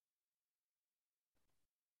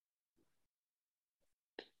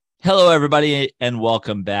Hello, everybody, and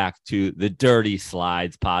welcome back to the Dirty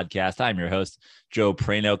Slides podcast. I'm your host, Joe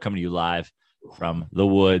Prano, coming to you live from the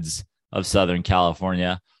woods of Southern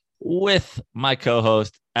California with my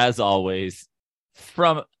co-host, as always,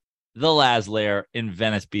 from the Laz Lair in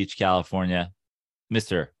Venice Beach, California,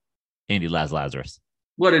 Mr. Andy Lazarus.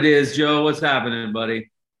 What it is, Joe? What's happening,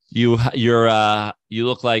 buddy? You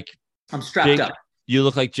look like I'm strapped up. You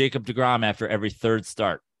look like Jacob deGrom after every third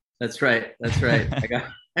start. That's right.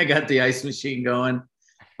 I got the ice machine going.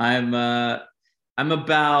 I'm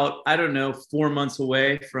about, I don't know, 4 months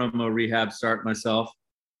away from a rehab start myself.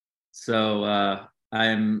 So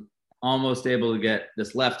I'm almost able to get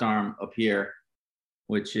this left arm up here,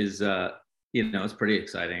 which is it's pretty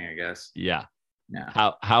exciting, I guess. Yeah.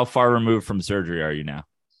 How far removed from surgery are you now?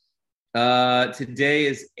 Today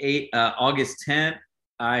is August 10th.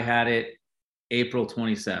 I had it April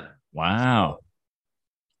 27th. Wow.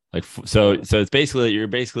 So it's basically, you're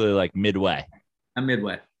basically like midway. I'm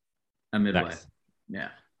midway. Nice. Yeah.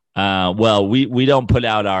 Well, we don't put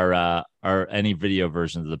out our any video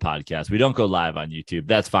versions of the podcast. We don't go live on YouTube.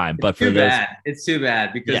 That's fine. But it's too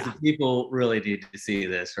bad because the people really need to see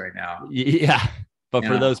this right now. Yeah. But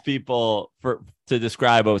for those people, to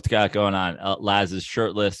describe what's got going on, Laz is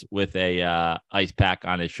shirtless with a ice pack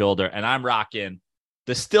on his shoulder, and I'm rocking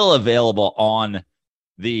the still available on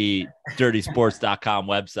the dirtysports.com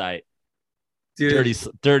website, dude.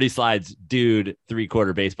 Dirty Slides Dude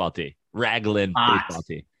 3/4 baseball tee, Raglan baseball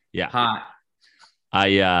tee. Yeah. Hot.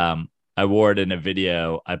 I wore it in a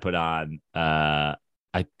video I put on I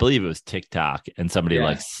believe it was TikTok, and somebody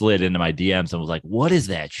slid into my DMs and was like, "What is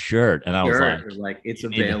that shirt?" And I was like, "It's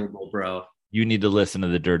available, bro. You need to listen to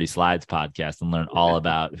the Dirty Slides podcast and learn all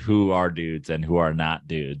about who are dudes and who are not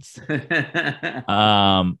dudes."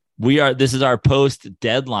 This is our post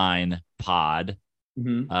deadline pod.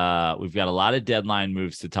 Mm-hmm. We've got a lot of deadline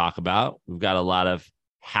moves to talk about. We've got a lot of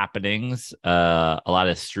happenings, a lot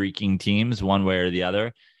of streaking teams, one way or the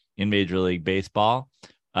other, in Major League Baseball.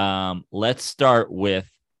 Let's start with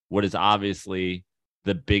what is obviously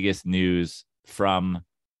the biggest news from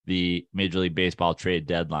the Major League Baseball trade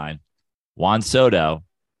deadline. Juan Soto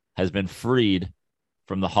has been freed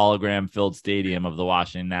from the hologram-filled stadium of the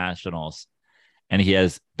Washington Nationals, and he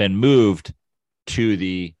has been moved to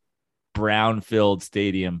the brown-filled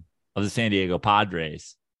stadium of the San Diego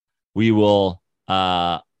Padres. We will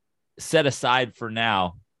set aside for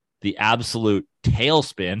now the absolute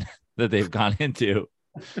tailspin that they've gone into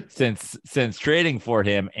since trading for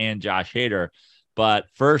him and Josh Hader. But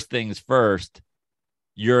first things first,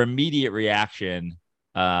 your immediate reaction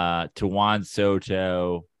to Juan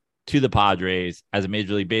Soto, to the Padres as a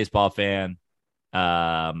Major League Baseball fan,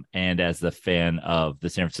 and as the fan of the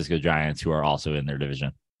San Francisco Giants, who are also in their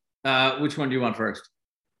division. Which one do you want first?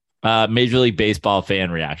 Major League Baseball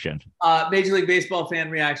fan reaction. Major League Baseball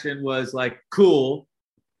fan reaction was like, cool.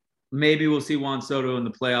 Maybe we'll see Juan Soto in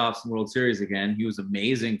the playoffs and World Series again. He was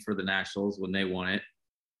amazing for the Nationals when they won it.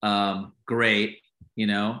 Great.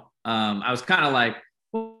 I was kind of like,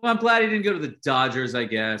 well, I'm glad he didn't go to the Dodgers, I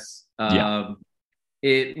guess.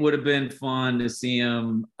 It would have been fun to see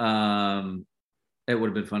him. It would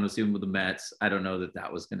have been fun to see him with the Mets. I don't know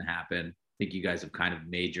that was going to happen. I think you guys have kind of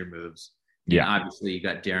made your moves. Yeah. And obviously, you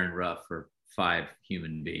got Darren Ruff for 5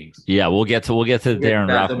 human beings. Yeah, we'll get to the Darren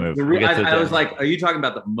Ruff move. I was like, are you talking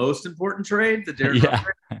about the most important trade, the Darren Ruff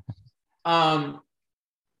trade?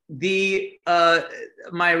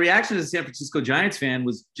 My reaction as a San Francisco Giants fan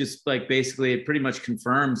was just like, basically it pretty much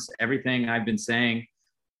confirms everything I've been saying,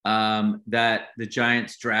 that the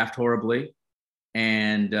Giants draft horribly,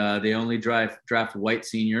 and they only draft white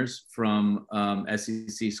seniors from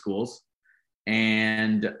SEC schools,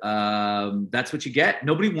 and that's what you get.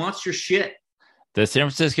 Nobody wants your shit. The San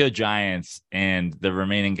Francisco Giants and the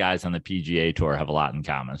remaining guys on the PGA Tour have a lot in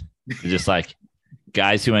common. They're just like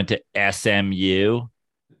guys who went to SMU,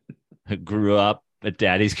 who grew up at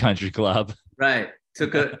Daddy's Country Club. Right.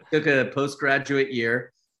 Took a postgraduate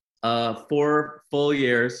year, 4 full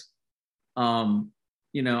years.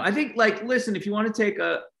 I think, like, listen, if you want to take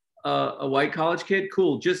a white college kid,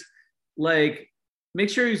 cool. Just like make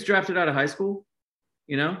sure he's drafted out of high school,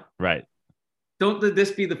 Right. Don't let this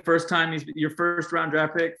be the first time he's your first round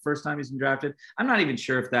draft pick, first time he's been drafted. I'm not even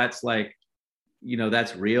sure if that's like,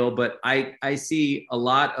 that's real, but I see a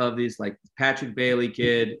lot of these, like Patrick Bailey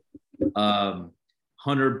kid,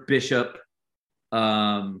 Hunter Bishop,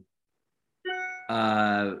 whoever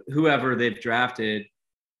they've drafted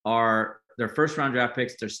are their first round draft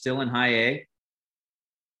picks. They're still in high A.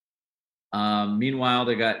 Meanwhile,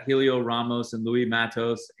 they got Helio Ramos and Luis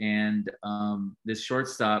Matos and this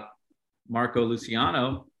shortstop, Marco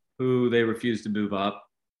Luciano, who they refused to move up.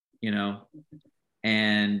 you know,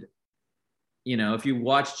 and if you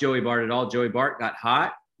watch Joey Bart at all, Joey Bart got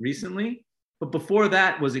hot recently, but before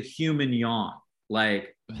that was a human yawn,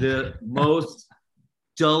 like the most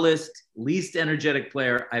dullest, least energetic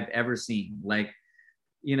player I've ever seen. Like,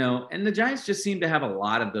 and the Giants just seem to have a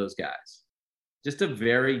lot of those guys. Just a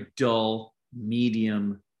very dull,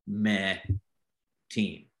 medium, meh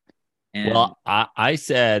team. And well, I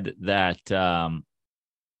said that on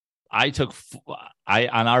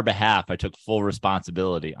our behalf, I took full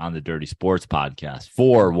responsibility on the Dirty Sports podcast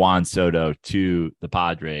for Juan Soto to the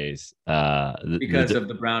Padres. Because of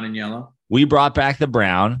the brown and yellow? We brought back the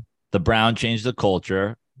brown. The brown changed the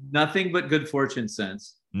culture. Nothing but good fortune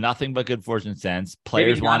sense. Nothing but good fortune sense.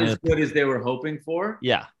 Players maybe not as good as they were hoping for.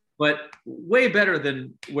 Yeah. But way better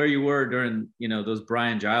than where you were during, those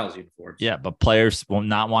Brian Giles uniforms. Yeah, but players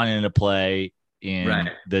not wanting to play in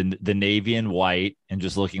the navy and white and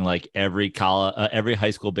just looking like every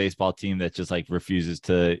high school baseball team that just like refuses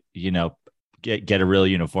to, get a real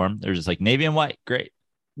uniform. They're just like navy and white. Great.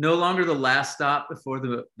 No longer the last stop before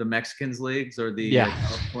the Mexicans leagues or the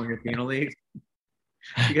California Penal League.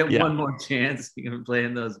 You get one more chance. You can play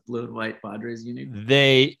in those blue and white Padres uniforms.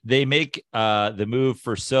 They make the move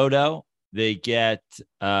for Soto. They get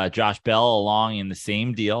Josh Bell along in the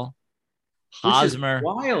same deal. Hosmer, which is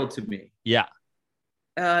wild to me. Yeah.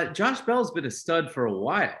 Josh Bell's been a stud for a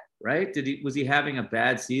while, right? Was he having a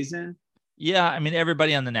bad season? Yeah, I mean,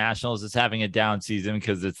 everybody on the Nationals is having a down season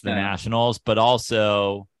because it's the Nationals, but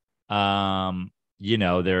also, they're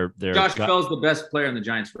Josh Bell's the best player in the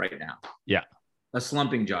Giants right now. Yeah. A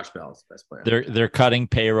slumping Josh Bell is the best player. They're cutting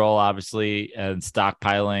payroll, obviously, and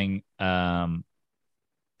stockpiling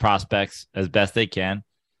prospects as best they can.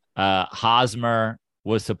 Hosmer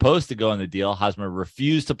was supposed to go in the deal. Hosmer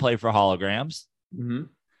refused to play for Holograms. Mm-hmm.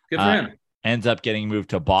 Good for him. Ends up getting moved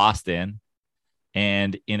to Boston.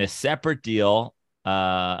 And in a separate deal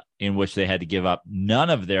in which they had to give up none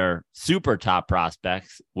of their super top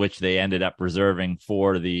prospects, which they ended up reserving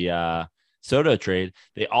for the Soto trade,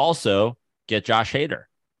 they also get Josh Hader.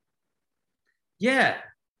 Yeah,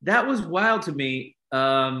 that was wild to me.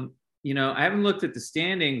 I haven't looked at the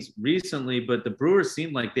standings recently, but the Brewers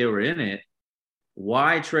seemed like they were in it.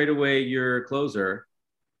 Why trade away your closer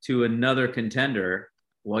to another contender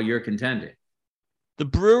while you're contending? The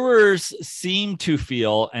Brewers seem to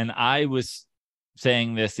feel, and I was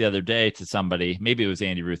saying this the other day to somebody, maybe it was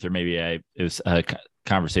Andy Ruth or maybe it was a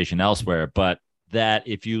conversation elsewhere, but that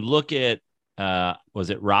if you look at was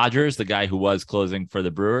it Rogers, the guy who was closing for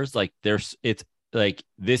the Brewers? Like it's like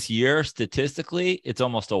this year, statistically, it's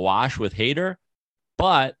almost a wash with Hader,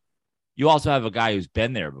 but you also have a guy who's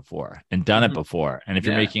been there before and done it before. And if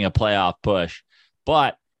you're making a playoff push,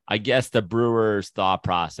 but I guess the Brewers' thought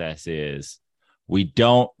process is we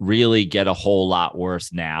don't really get a whole lot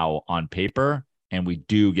worse now on paper, and we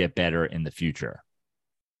do get better in the future.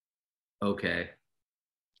 Okay.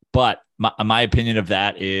 But my opinion of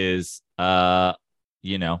that is,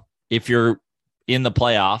 if you're in the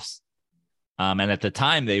playoffs, and at the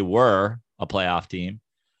time they were a playoff team,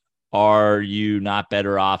 are you not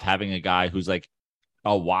better off having a guy who's like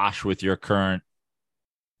a wash with your current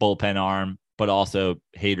bullpen arm, but also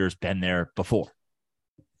Hader's been there before?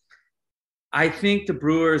 I think the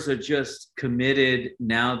Brewers are just committed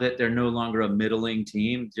now that they're no longer a middling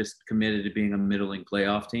team, just committed to being a middling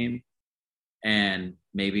playoff team. And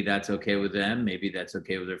maybe that's okay with them. Maybe that's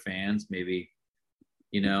okay with their fans. Maybe,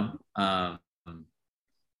 but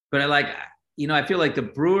I feel like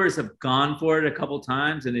the Brewers have gone for it a couple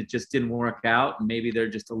times and it just didn't work out. And maybe they're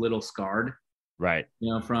just a little scarred, right?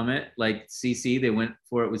 From it. Like CC, they went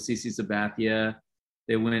for it with CC Sabathia.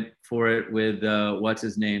 They went for it with what's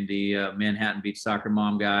his name, the Manhattan Beach soccer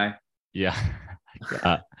mom guy. Yeah,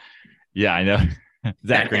 I know.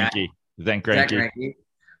 Zach Greinke. Zach Greinke.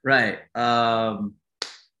 Right.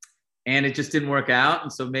 And it just didn't work out.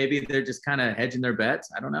 And so maybe they're just kind of hedging their bets.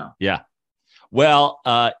 I don't know. Yeah. Well,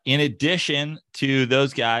 in addition to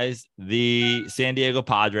those guys, the San Diego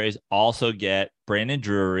Padres also get Brandon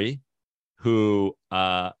Drury, who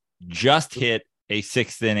just hit a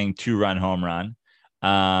 6th inning 2-run home run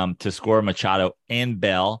to score Machado and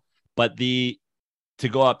Bell. But to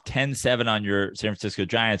go up 10-7 on your San Francisco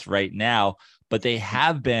Giants right now, but they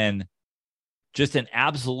have been just an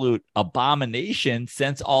absolute abomination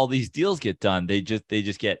since all these deals get done.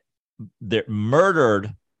 They're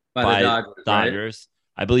murdered by the Dodgers.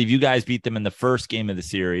 Right? I believe you guys beat them in the first game of the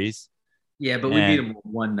series. Yeah, but we beat them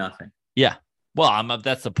 1-0. Yeah. Well,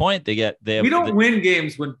 that's the point. We don't win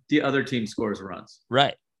games when the other team scores runs.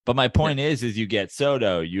 Right. But my point is you get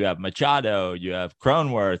Soto, you have Machado, you have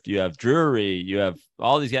Cronenworth, you have Drury, you have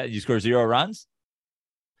all these guys. You score 0 runs.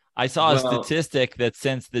 I saw a statistic that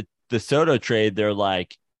since the Soto trade, they're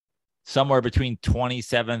like somewhere between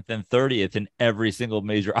 27th and 30th in every single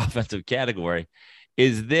major offensive category.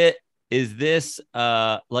 Is this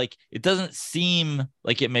like, it doesn't seem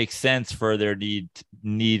like it makes sense for their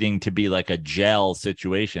needing to be like a gel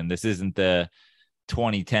situation. This isn't the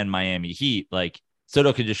 2010 Miami Heat. Like,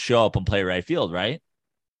 Soto could just show up and play right field, right?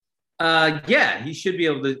 Yeah, he should be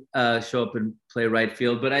able to show up and play right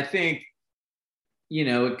field. But I think,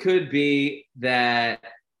 it could be that,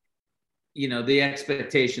 the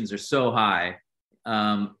expectations are so high.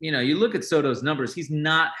 You look at Soto's numbers, he's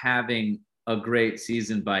not having a great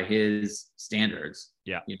season by his standards.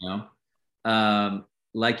 Yeah.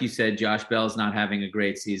 Like you said, Josh Bell's not having a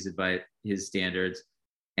great season by his standards.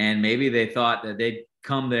 And maybe they thought that they'd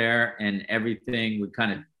come there and everything would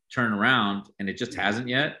kind of turn around, and it just hasn't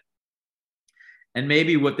yet. And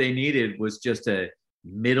maybe what they needed was just a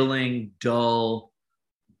middling, dull,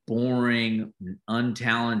 boring,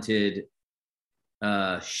 untalented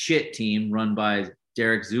shit team run by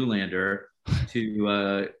Derek Zoolander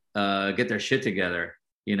to get their shit together.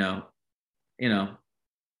 Well,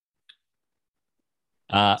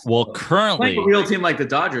 currently, like a real team like the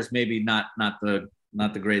Dodgers, maybe not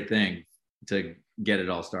the great thing to get it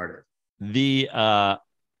all started. The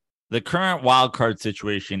current wild card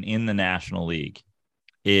situation in the National League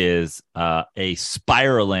is a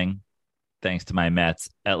spiraling, thanks to my Mets,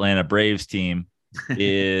 Atlanta Braves team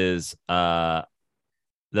is the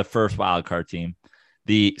first wild card team.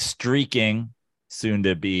 The streaking, soon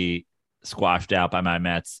to be squashed out by my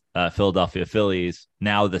Mets, Philadelphia Phillies,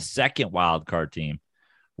 now the second wild card team,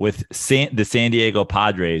 with the San Diego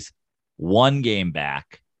Padres 1 game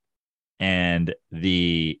back, and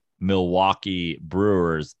the Milwaukee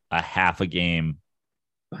Brewers a half a game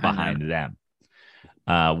behind them.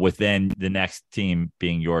 With then the next team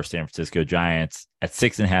being your San Francisco Giants at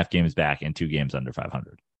 6.5 games back and 2 games under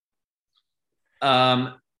 500.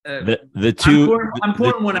 The two. I'm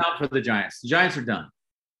pouring one out for the Giants. The Giants are done.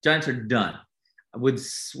 Giants are done. What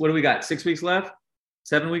do we got? 6 weeks left?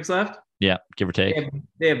 7 weeks left? Yeah, give or take.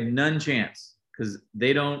 They have none chance because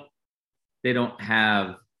they don't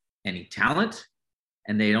have any talent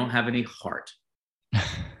and they don't have any heart.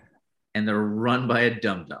 And they're run by a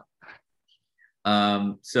dum-dum.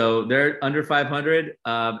 So they're under 500.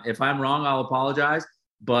 If I'm wrong, I'll apologize.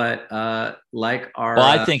 But I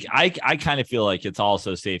think I kind of feel like it's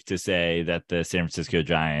also safe to say that the San Francisco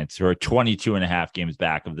Giants, who are 22.5 games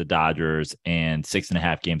back of the Dodgers and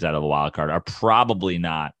 6.5 games out of the wild card, are probably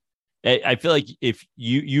not. I feel like if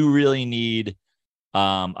you really need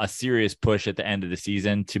a serious push at the end of the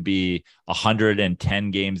season to be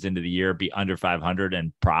 110 games into the year, be under 500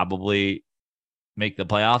 and probably make the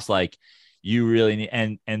playoffs, like you really need,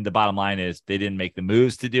 and the bottom line is they didn't make the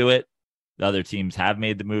moves to do it. The other teams have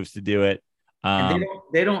made the moves to do it. And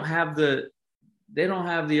they don't have the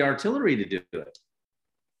artillery to do it.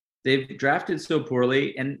 They've drafted so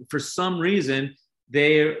poorly, and for some reason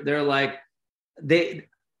they're like they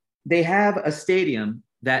have a stadium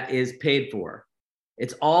that is paid for.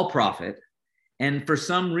 It's all profit, and for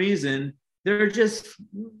some reason they're just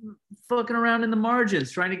fucking around in the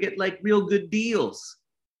margins, trying to get like real good deals,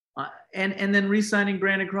 and then re-signing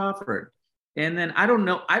Brandon Crawford. And then I don't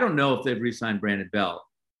know if they've re-signed Brandon Belt,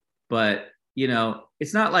 but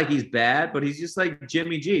it's not like he's bad, but he's just like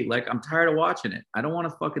Jimmy G. Like, I'm tired of watching it. I don't want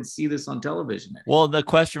to fucking see this on television anymore. Well, the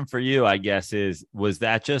question for you, I guess, was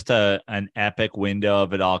that just an epic window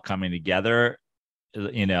of it all coming together?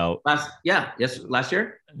 Last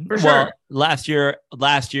year? For well, sure.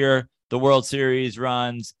 Last year, the World Series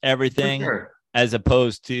runs, everything, as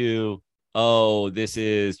opposed to, oh, this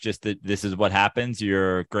is what happens.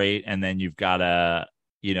 You're great. And then you've got to,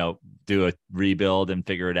 do a rebuild and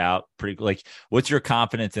figure it out. What's your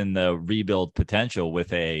confidence in the rebuild potential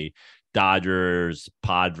with a Dodgers,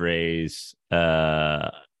 Padres,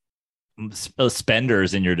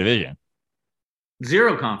 spenders in your division?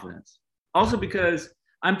 Zero confidence. Also because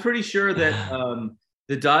I'm pretty sure that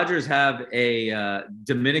the Dodgers have a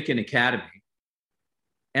Dominican academy,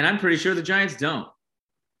 and I'm pretty sure the Giants don't.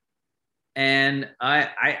 And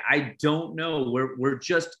I don't know. We're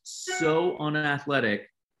just so unathletic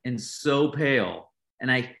and so pale.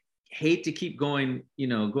 And I hate to keep going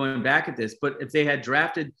back at this, but if they had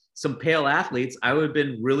drafted some pale athletes, I would have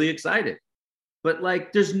been really excited. But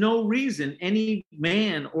like, there's no reason any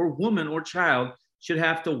man or woman or child should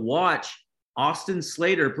have to watch Austin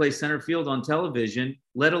Slater play center field on television,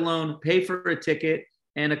 let alone pay for a ticket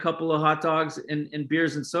and a couple of hot dogs and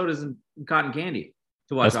beers and sodas and cotton candy.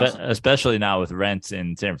 Especially now with rents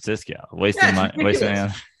in San Francisco, wasting money.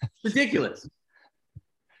 Ridiculous.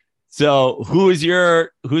 So who's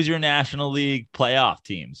your National League playoff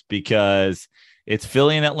teams? Because it's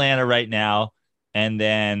Philly and Atlanta right now, and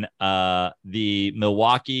then the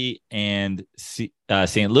Milwaukee and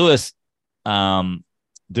St. Louis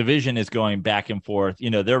division is going back and forth. You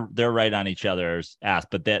know, they're right on each other's ass,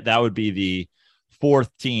 but that would be the fourth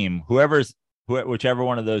team. Whichever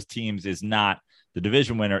one of those teams is not the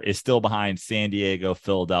division winner is still behind San Diego,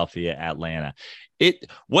 Philadelphia, Atlanta.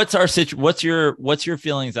 What's your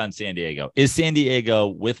feelings on San Diego? Is San Diego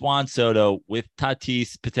with Juan Soto, with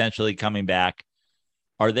Tatis potentially coming back,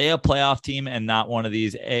 are they a playoff team and not one of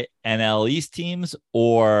these NL East teams,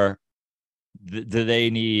 or do they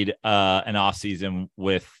need an offseason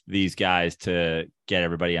with these guys to get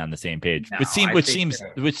everybody on the same page? No,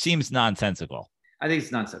 which seems nonsensical. I think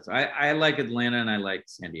it's nonsense. I like Atlanta and I like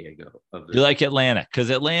San Diego. You like Atlanta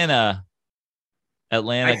because Atlanta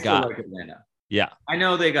like Atlanta. Yeah. I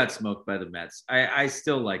know they got smoked by the Mets. I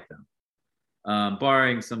still like them,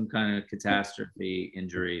 barring some kind of catastrophe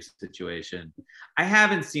injury situation. I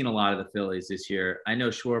haven't seen a lot of the Phillies this year. I know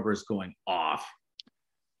Schwarber's going off.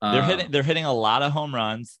 They're hitting a lot of home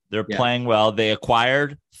runs. They're playing well. They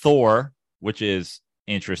acquired Thor, which is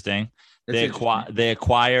interesting. They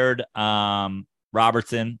acquired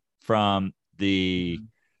Robertson from the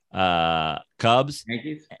Cubs,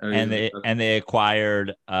 and they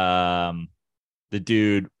acquired the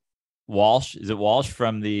dude Walsh. Is it Walsh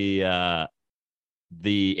from the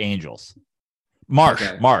Angels? Marsh,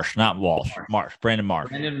 not Walsh. Marsh. Brandon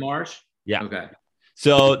Marsh. Yeah. Okay.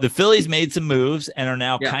 So the Phillies made some moves and are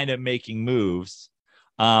now kind of making moves.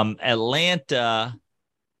 Atlanta,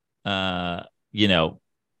 got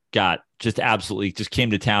just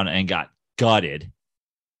came to town and got gutted.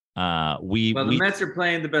 The Mets are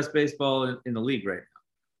playing the best baseball in the league right now.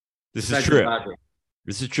 This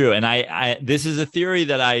is true. And this is a theory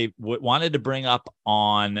that I wanted to bring up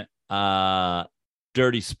on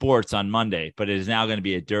Dirty Sports on Monday, but it is now going to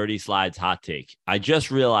be a Dirty Slides hot take. I just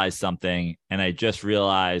realized something, and I just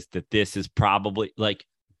realized that this is probably like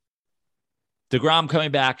DeGrom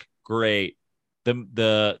coming back. Great.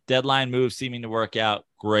 The deadline move seeming to work out.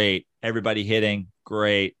 Great. Everybody hitting.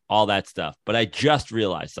 Great. All that stuff. But I just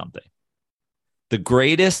realized something. The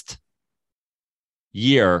greatest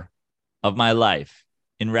year of my life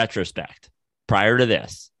in retrospect, prior to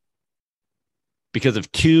this, because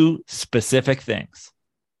of two specific things.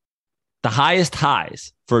 The highest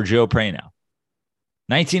highs for Joe Prano.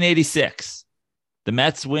 1986, the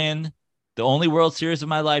Mets win the only World Series of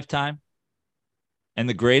my lifetime, and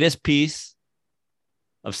the greatest piece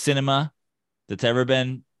of cinema that's ever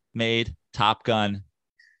been made, Top Gun,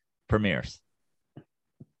 premieres.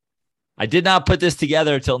 I did not put this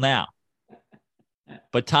together until now,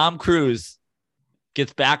 but Tom Cruise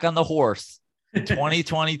gets back on the horse in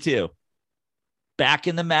 2022. Back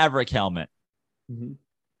in the Maverick helmet,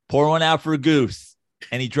 pour one out for a goose,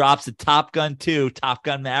 and he drops a Top Gun 2, Top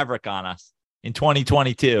Gun Maverick on us in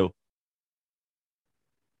 2022.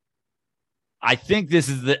 I think this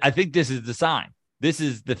is the sign. This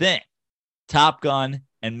is the thing. Top Gun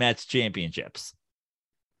and Mets championships.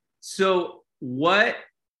 So what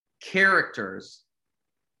characters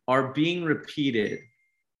are being repeated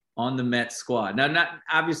on the Mets squad? Now, not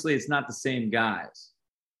obviously it's not the same guys,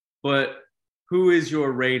 but who is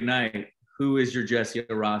your Ray Knight? Who is your Jesse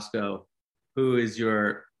Orosco? Who is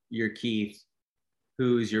your Keith?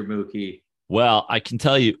 Who is your Mookie? Well, I can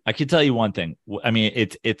tell you one thing. I mean,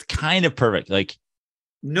 it's kind of perfect. Like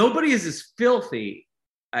nobody is as filthy.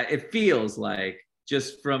 It feels like,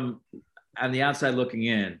 just from on the outside looking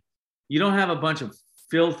in, you don't have a bunch of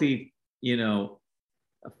filthy,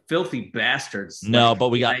 filthy bastards. No, like, but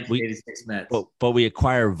we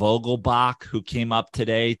acquire Vogelbach, who came up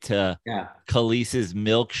today to Khalees's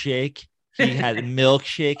Milkshake. He had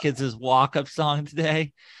Milkshake as his walk-up song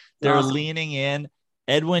today. They're awesome. Leaning in.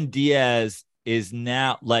 Edwin Diaz is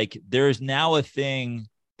now there's now a thing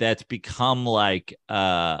that's become like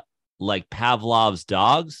Pavlov's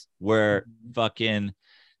dogs, where fucking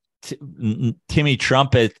Timmy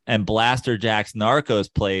Trumpet and Blaster Jack's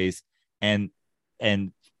Narcos plays, and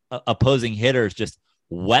opposing hitters just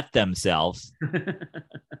wet themselves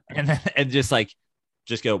and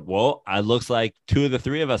just go, whoa, it looks like two of the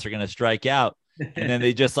three of us are going to strike out. And then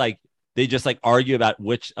they just argue about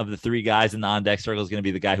which of the three guys in the on-deck circle is going to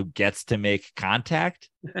be the guy who gets to make contact.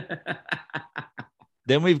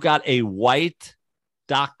 Then we've got a white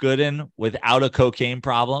Doc Gooden without a cocaine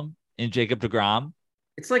problem in Jacob deGrom.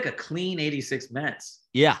 It's like a clean 86 Mets.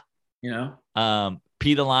 Yeah.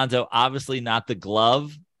 Pete Alonso, obviously not the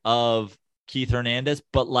glove of Keith Hernandez,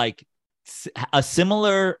 but like a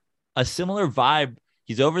similar vibe.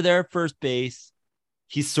 He's over there at first base.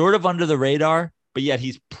 he's sort of under the radar, but yet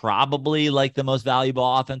he's probably like the most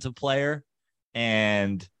valuable offensive player.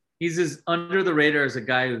 And he's as under the radar as a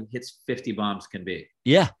guy who hits 50 bombs can be.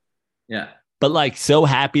 Yeah. But like so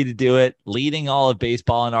happy to do it, leading all of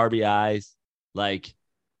baseball in RBIs. Like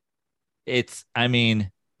Luis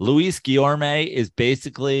Guillorme is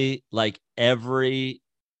basically like every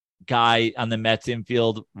guy on the Mets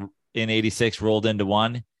infield in 86 rolled into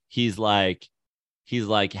one. He's like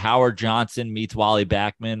Howard Johnson meets Wally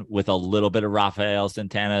Backman with a little bit of Rafael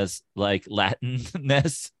Santana's like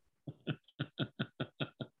Latinness.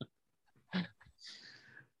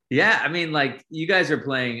 Yeah, I mean, like you guys are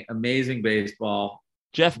playing amazing baseball.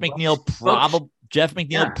 Jeff McNeil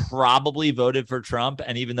probably voted for Trump,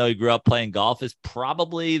 and even though he grew up playing golf, is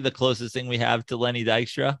probably the closest thing we have to Lenny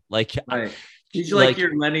Dykstra. Like, right. He's like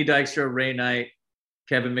your Lenny Dykstra, Ray Knight,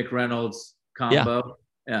 Kevin McReynolds combo.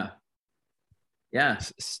 Yeah.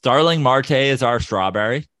 Starling Marte is our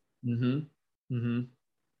Strawberry. I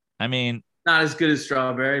mean, not as good as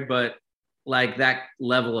Strawberry, but like that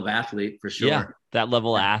level of athlete for sure. Yeah, that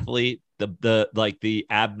level of athlete. The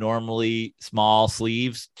abnormally small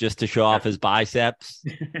sleeves just to show off his biceps,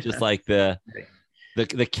 just like the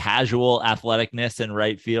casual athleticness in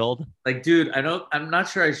right field. Like, dude, I'm not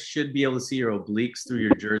sure I should be able to see your obliques through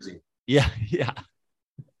your jersey. Yeah.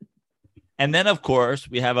 And then of course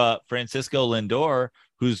we have a Francisco Lindor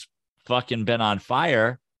who's fucking been on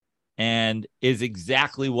fire and is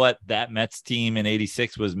exactly what that Mets team in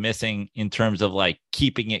 86 was missing in terms of like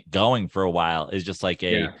keeping it going for a while, is just like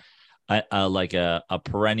a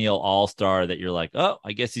perennial all-star that you're like, oh,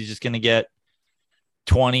 I guess he's just going to get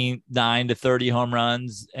 29 to 30 home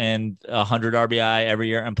runs and 100 RBI every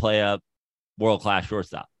year and play a world-class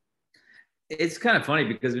shortstop. It's kind of funny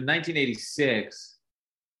because in 1986,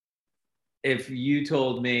 if you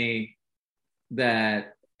told me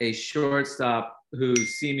that a shortstop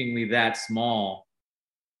who's seemingly that small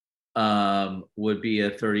would be a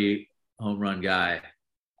 30 home run guy,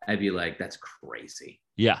 I'd be like, that's crazy.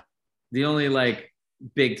 Yeah. The only like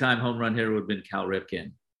big time home run hitter would have been Cal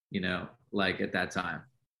Ripken, like at that time.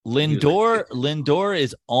 Lindor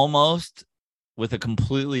is almost, with a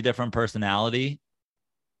completely different personality,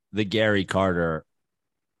 the Gary Carter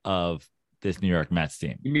of this New York Mets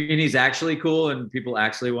team. You mean he's actually cool and people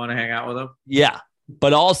actually want to hang out with him? Yeah.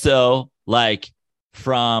 But also like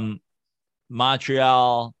from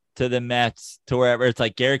Montreal to the Mets to wherever, it's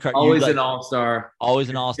like Gary Carter. Always an all-star. Always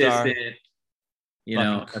an all-star.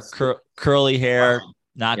 Curly hair,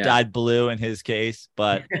 dyed blue in his case,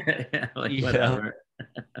 but whatever.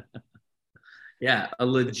 Yeah, a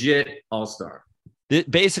legit all-star.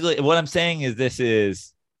 Basically, what I'm saying is this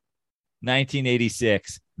is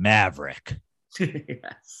 1986 Maverick.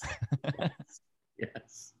 Yes.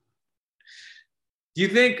 Yes. Do you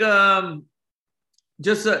think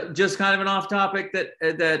just kind of an off topic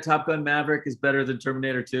that Top Gun Maverick is better than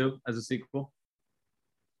Terminator 2 as a sequel?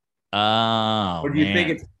 Oh, or do you think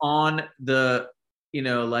it's on the,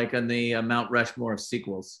 like on the Mount Rushmore of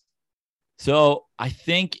sequels? So I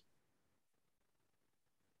think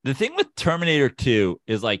the thing with Terminator 2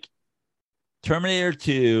 is like Terminator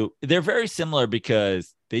 2, they're very similar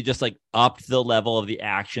because they just like upped the level of the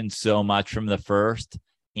action so much from the first,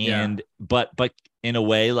 and but in a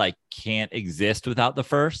way like can't exist without the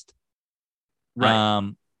first.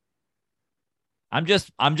 Right. I'm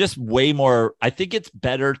just way more. I think it's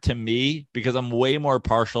better to me because I'm way more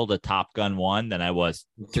partial to Top Gun 1 than I was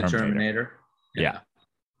to Terminator. Yeah.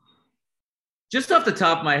 Just off the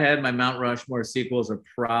top of my head, my Mount Rushmore sequels are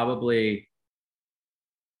probably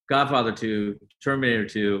Godfather 2, Terminator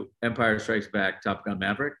 2, Empire Strikes Back, Top Gun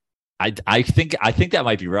Maverick. I think that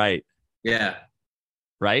might be right. Yeah.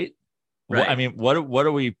 Right? Right. I mean, what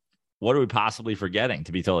are we possibly forgetting,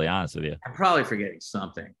 to be totally honest with you? I'm probably forgetting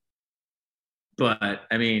something. But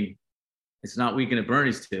I mean, it's not Weekend at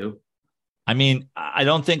Bernie's 2. I mean, I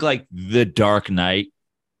don't think like The Dark Knight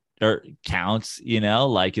counts,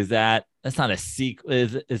 like that's not a sequel.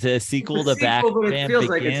 Is it a sequel to Batman Begins? It feels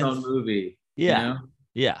like its own movie. Yeah.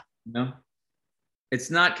 Yeah. It's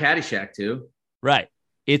not Caddyshack 2. Right.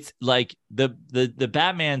 It's like the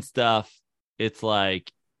Batman stuff. It's like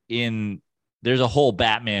there's a whole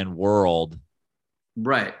Batman world.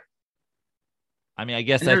 Right. I mean, I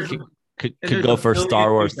guess that could go for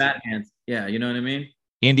Star Wars. Batman. Yeah, you know what I mean?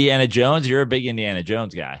 Indiana Jones. You're a big Indiana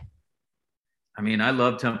Jones guy. I mean, I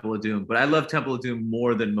love Temple of Doom, but I love Temple of Doom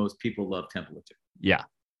more than most people love Temple of Doom. Yeah.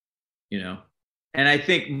 And I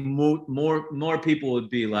think more people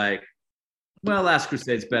would be like, well, Last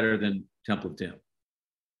Crusade's better than Temple of Doom.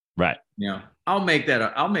 Right. I'll make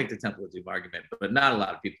the Temple of Doom argument, but not a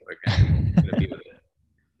lot of people are going to be with it.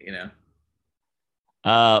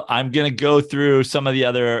 I'm going to go through some of the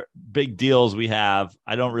other big deals we have.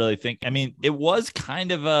 I don't really think, I mean, it was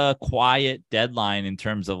kind of a quiet deadline in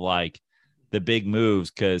terms of like the big moves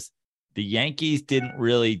because the Yankees didn't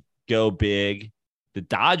really go big. The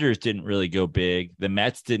Dodgers didn't really go big. The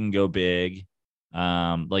Mets didn't go big.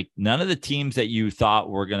 Like none of the teams that you thought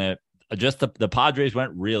were going to just the Padres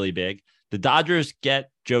went really big. The Dodgers get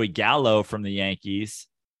Joey Gallo from the Yankees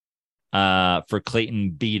for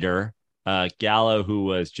Clayton Beeter. Gallo, who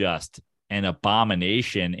was just an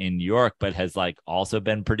abomination in New York, but has like also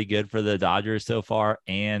been pretty good for the Dodgers so far.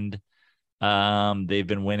 And they've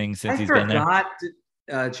been winning since he's been there. I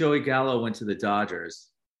forgot Joey Gallo went to the Dodgers.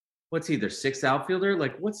 What's he, their sixth outfielder?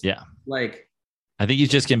 Like what's like? I think he's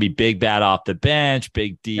just going to be big bat off the bench,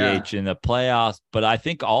 big DH in the playoffs. But I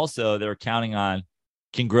think also they're counting on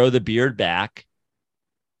can grow the beard back.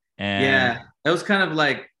 And it was kind of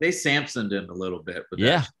like they Samsoned him a little bit. With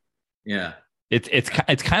that. Yeah. It's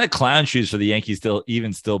kind of clown shoes for the Yankees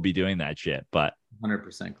still be doing that shit, but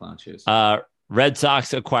 100% clown shoes. Red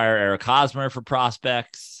Sox acquire Eric Hosmer for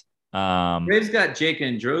prospects. Braves got Jake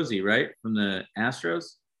Androzzi, right? From the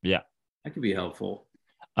Astros. Yeah. That could be helpful.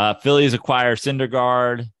 Phillies acquire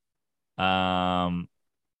Syndergaard.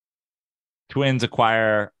 Twins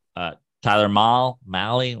acquire Tyler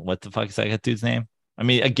Mahle. What the fuck is that dude's name? I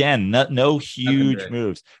mean, again, no huge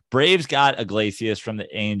moves. Braves got Iglesias from the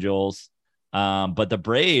Angels. But the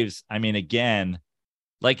Braves, I mean, again,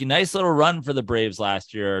 like a nice little run for the Braves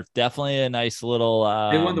last year. Definitely a nice little.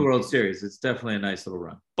 They won the World Series. It's definitely a nice little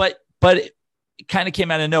run. But it kind of came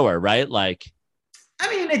out of nowhere, right? Like, I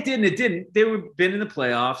mean, it didn't. They were been in the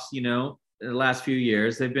playoffs, in the last few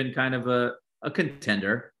years. They've been kind of a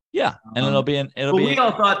contender. Yeah, and we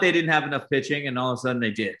all thought they didn't have enough pitching, and all of a sudden they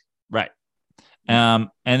did. Right. And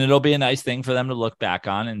it'll be a nice thing for them to look back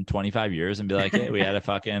on in 25 years and be like, hey, we had a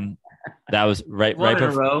fucking, that was right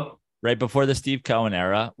before the Steve Cohen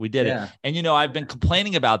era. We did it. And, I've been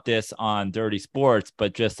complaining about this on Dirty Sports,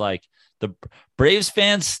 but just like the Braves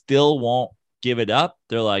fans still won't give it up.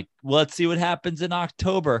 They're like, well, let's see what happens in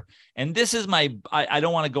October. And this is I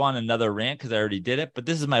don't want to go on another rant because I already did it, but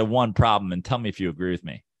this is my one problem. And tell me if you agree with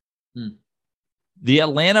me. The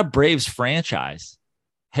Atlanta Braves franchise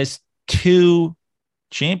has 2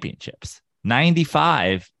 championships,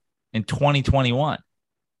 95 and 2021.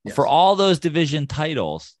 Yes. For all those division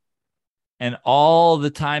titles and all the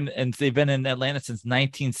time, and they've been in Atlanta since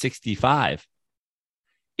 1965.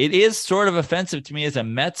 It is sort of offensive to me as a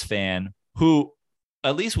Mets fan who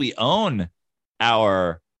at least we own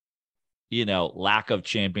our, lack of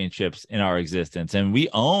championships in our existence. And we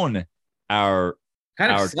own our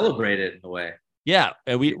celebrate it in a way. Yeah.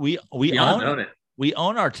 We own it. We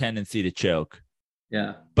own our tendency to choke.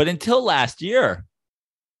 Yeah. But until last year,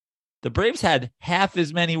 the Braves had half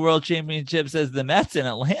as many world championships as the Mets in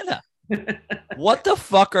Atlanta. What the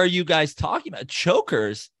fuck are you guys talking about?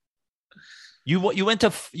 Chokers. You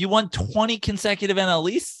won 20 consecutive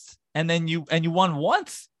NL Easts and then you won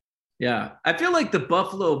once. Yeah. I feel like the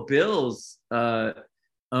Buffalo Bills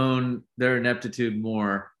own their ineptitude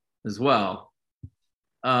more as well.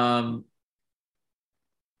 I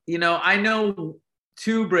know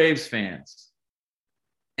 2 Braves fans,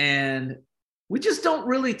 and we just don't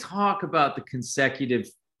really talk about the consecutive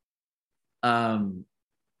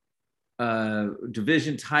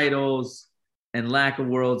division titles and lack of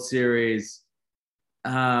World Series,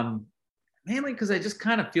 mainly because I just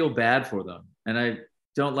kind of feel bad for them, and I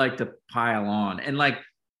don't like to pile on. And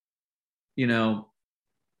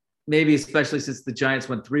maybe especially since the Giants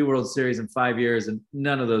won 3 World Series in 5 years, and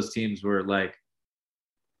none of those teams were like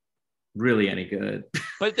really any good.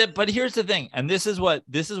 But here's the thing, and this is what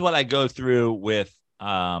I go through with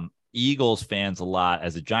Eagles fans a lot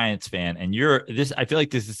as a Giants fan, and I feel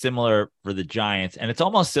like this is similar for the Giants, and it's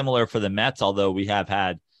almost similar for the Mets, although we have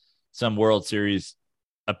had some World Series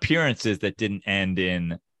appearances that didn't end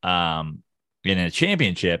in a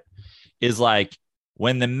championship. Is like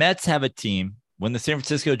when the Mets have a team, when the San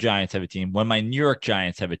Francisco Giants have a team, when my New York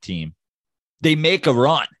Giants have a team, they make a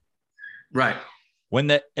run. Right. When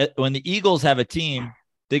the Eagles have a team,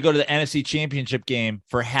 they go to the NFC Championship game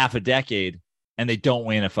for half a decade and they don't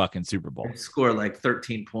win a fucking Super Bowl. They score like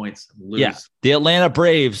 13 points and lose. Yeah. The Atlanta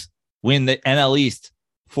Braves win the NL East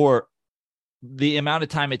for the amount of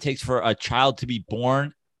time it takes for a child to be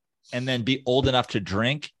born and then be old enough to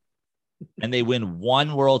drink. And they win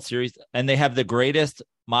 1 World Series and they have the greatest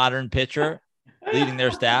modern pitcher leading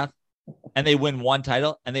their staff. And they win 1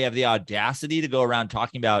 title, and they have the audacity to go around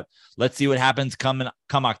talking about, let's see what happens come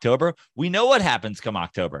October. We know what happens come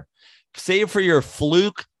October. Save for your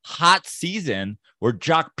fluke hot season where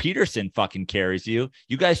Jock Peterson fucking carries you.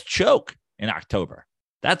 You guys choke in October.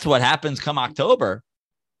 That's what happens come October.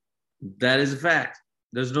 That is a fact.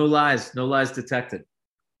 There's no lies detected.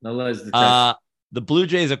 No lies detected. The Blue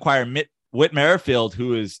Jays acquire Whit Merrifield,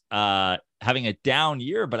 who is having a down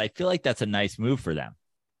year, but I feel like that's a nice move for them.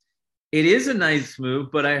 It is a nice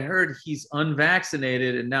move, but I heard he's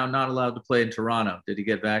unvaccinated and now not allowed to play in Toronto. Did he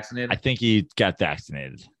get vaccinated? I think he got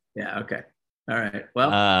vaccinated. Yeah. Okay. All right.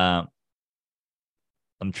 Well,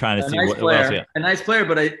 I'm trying to see nice what player, else. A nice player,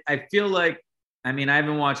 but I feel like, I mean, I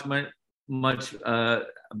haven't watched much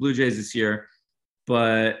Blue Jays this year,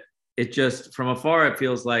 but it just from afar it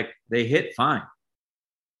feels like they hit fine,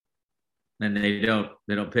 and they don't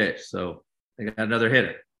pitch, so they got another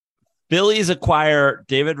hitter. Phillies acquire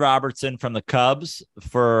David Robertson from the Cubs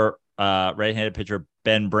for right-handed pitcher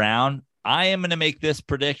Ben Brown. I am going to make this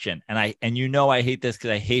prediction, and I hate this because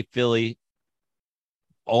I hate Philly.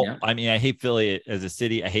 Oh, yeah. I mean, I hate Philly as a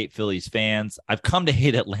city. I hate Phillies fans. I've come to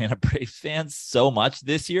hate Atlanta Braves fans so much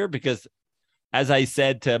this year because, as I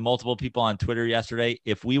said to multiple people on Twitter yesterday,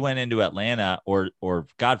 if we went into Atlanta or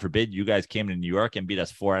God forbid you guys came to New York and beat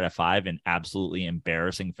us 4 out of 5 in absolutely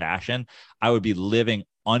embarrassing fashion, I would be living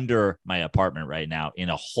under my apartment right now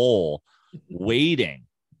in a hole waiting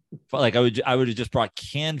for, like, I would have just brought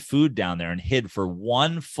canned food down there and hid for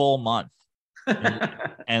 1 full month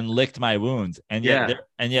and licked my wounds. And yet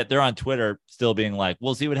they're on Twitter still being like,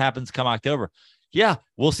 we'll see what happens come October. Yeah,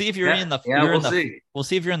 we'll see if you're in the. We'll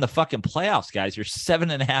see if you're in the fucking playoffs, guys. You're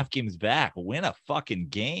 7.5 games back. Win a fucking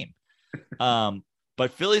game.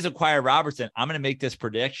 But Phillies acquire Robertson. I'm going to make this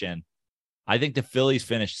prediction. I think the Phillies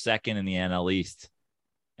finish second in the NL East.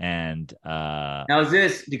 And now is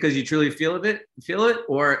this because you truly feel it,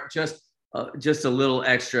 or just a little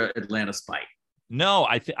extra Atlanta spite? No,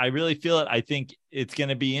 I really feel it. I think it's going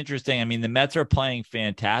to be interesting. I mean, the Mets are playing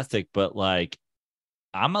fantastic, but like,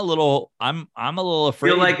 I'm a little afraid.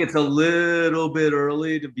 I feel like it's a little bit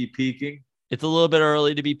early to be peaking. It's a little bit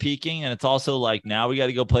early to be peaking, and it's also like now we got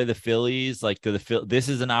to go play the Phillies. Like this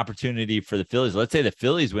is an opportunity for the Phillies. Let's say the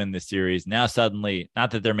Phillies win this series. Now suddenly,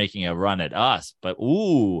 not that they're making a run at us, but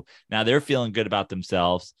now they're feeling good about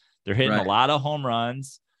themselves. They're hitting a lot of home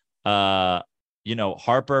runs.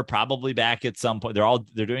 Harper probably back at some point.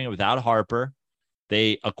 They're doing it without Harper.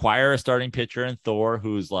 They acquire a starting pitcher in Thor,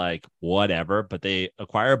 who's like whatever, but they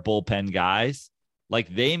acquire bullpen guys.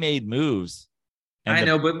 Like they made moves. I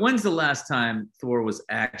know, but when's the last time Thor was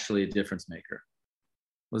actually a difference maker?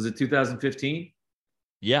 Was it 2015?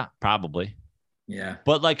 Yeah, probably. Yeah.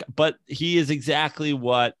 But he is exactly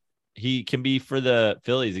what he can be for the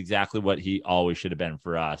Phillies, exactly what he always should have been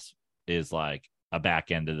for us, is like a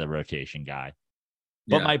back end of the rotation guy.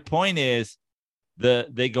 But my point is,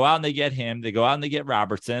 they go out and they get him. They go out and they get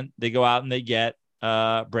Robertson. They go out and they get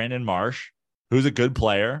Brandon Marsh, who's a good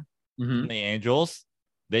player. Mm-hmm. The Angels.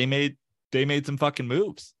 They made some fucking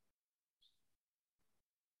moves.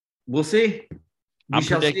 We'll see. I'm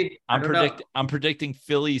predicting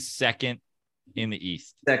Phillies second in the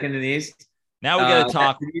East. Second in the East. Now we got to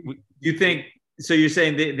talk. You think so? You're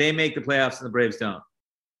saying they make the playoffs and the Braves don't?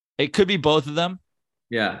 It could be both of them.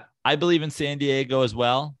 Yeah. I believe in San Diego as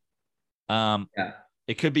well.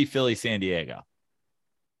 It could be Philly, San Diego.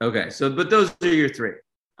 Okay. But those are your three.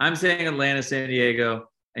 I'm saying Atlanta, San Diego,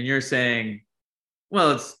 and you're saying,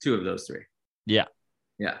 well, it's two of those three. Yeah.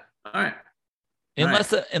 Yeah. All right.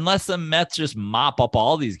 Unless the Mets just mop up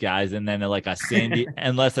all these guys, and then like a San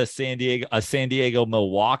Diego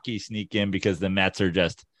Milwaukee sneak in because the Mets are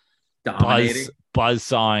just dominating,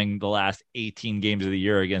 buzzsawing the last 18 games of the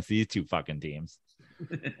year against these two fucking teams.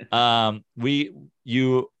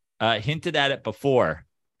 You hinted at it before,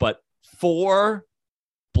 but 4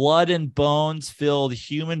 blood and bones filled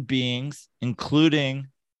human beings, including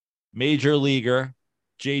major leaguer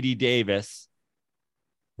JD Davis,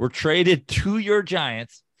 were traded to your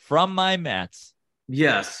Giants from my Mets.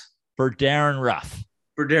 Yes. For Darren Ruff.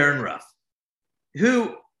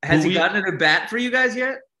 Who has he gotten a bat for you guys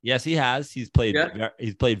yet? Yes, he has. He's played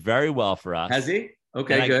very well for us. Has he?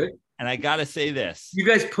 Okay, good. And I got to say this. You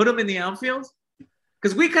guys put him in the outfield?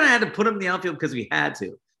 Because we kind of had to put him in the outfield because we had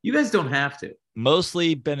to. You guys don't have to.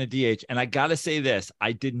 Mostly been a DH. And I got to say this.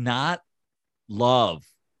 I did not love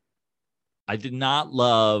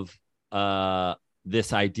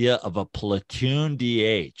this idea of a platoon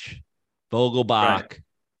DH, Vogelbach,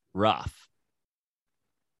 Ruff.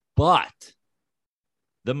 But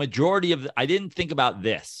the majority of I didn't think about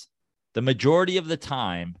this. The majority of the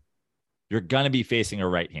time, you're going to be facing a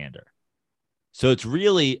right-hander. So it's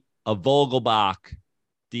really a Vogelbach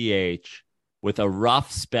DH with a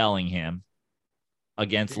Ruff spelling him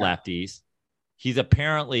against lefties. He's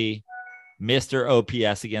apparently Mr.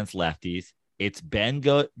 OPS against lefties. It's been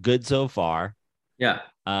good so far. Yeah.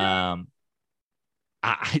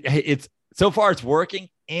 It's so far it's working,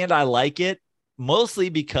 and I like it mostly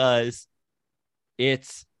because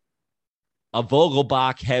it's a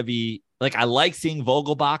Vogelbach heavy. Like, I like seeing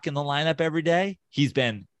Vogelbach in the lineup every day. He's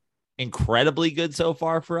been incredibly good so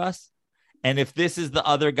far for us. And if this is the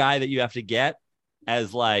other guy that you have to get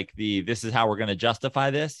as like this is how we're going to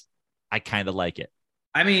justify this, I kind of like it.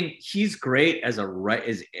 I mean, he's great as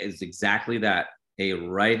is exactly that, a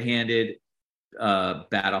right-handed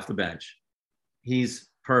bat off the bench. He's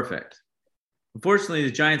perfect. Unfortunately,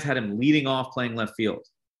 the Giants had him leading off playing left field.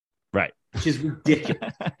 Right. Which is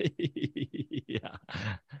ridiculous. Yeah.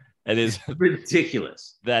 It is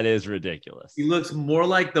ridiculous. That is ridiculous. He looks more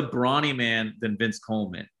like the brawny man than Vince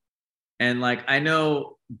Coleman. And like, I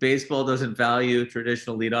know baseball doesn't value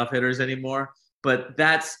traditional leadoff hitters anymore, but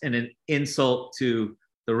that's an insult to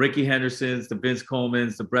the Ricky Hendersons, the Vince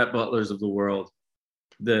Colemans, the Brett Butlers of the world,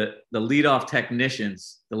 the leadoff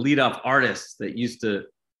technicians, the leadoff artists that used to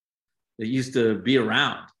be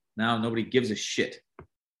around. Now nobody gives a shit.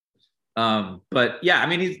 But yeah, I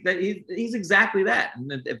mean, he's exactly that.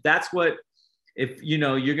 And if you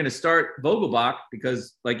know, you're going to start Vogelbach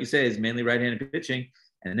because, like you say, is mainly right-handed pitching,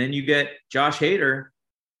 and then you get Josh Hader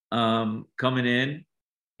coming in,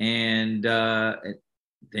 and then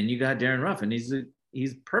you got Darren Ruff, and he's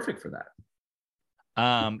perfect for that.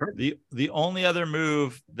 The only other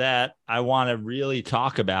move that I want to really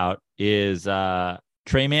talk about is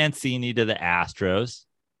Trey Mancini to the Astros.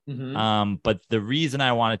 Mm-hmm. But the reason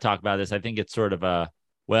I want to talk about this, I think it's sort of the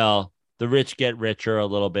rich get richer a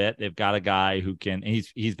little bit. They've got a guy who can,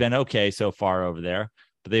 he's been okay so far over there,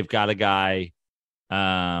 but they've got a guy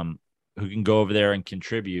who can go over there and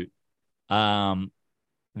contribute.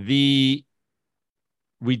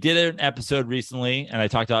 We did an episode recently, and I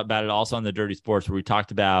talked about it also on the Dirty Sports, where we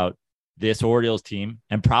talked about this Orioles team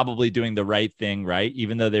and probably doing the right thing, right?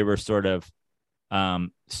 Even though they were sort of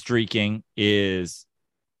streaking, is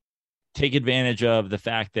take advantage of the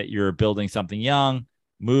fact that you're building something young,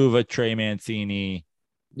 move a Trey Mancini,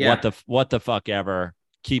 what the fuck ever,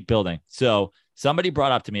 keep building. So somebody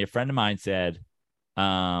brought up to me, a friend of mine said,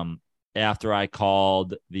 after I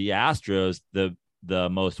called the Astros the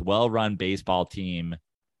most well-run baseball team,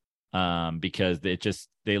 because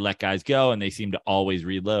they let guys go and they seem to always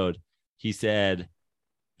reload. He said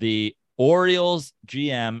the Orioles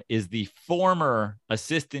GM is the former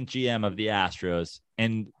assistant GM of the Astros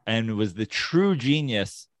and was the true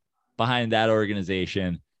genius behind that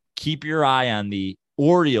organization. Keep your eye on the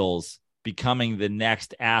Orioles becoming the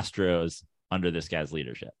next Astros under this guy's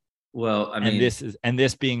leadership. Well, I mean,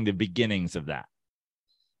 this being the beginnings of that.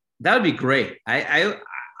 That would be great. I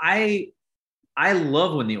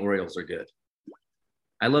love when the Orioles are good.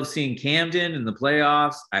 I love seeing Camden in the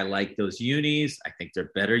playoffs. I like those unis. I think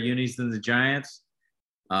they're better unis than the Giants.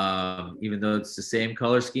 Even though it's the same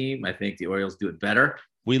color scheme, I think the Orioles do it better.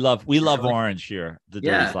 We love orange here, the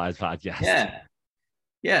Dirty Slides podcast.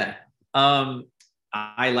 Yeah.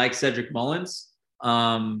 I like Cedric Mullins.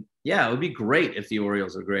 It would be great if the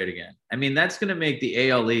Orioles are great again. I mean, that's going to make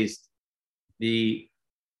the AL East the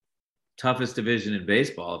toughest division in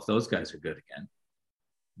baseball if those guys are good again.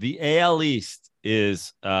 The AL East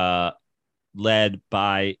is led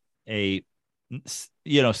by a,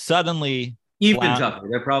 suddenly even tougher.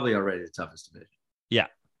 They're probably already the toughest division. Yeah.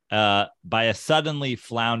 By a suddenly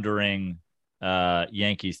floundering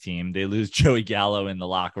Yankees team. They lose Joey Gallo in the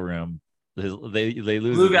locker room. They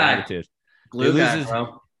lose Glue his guy. attitude.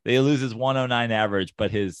 They lose his 109 average,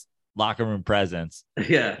 but his locker room presence.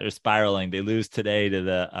 Yeah. They're spiraling. They lose today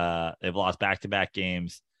to they've lost back-to-back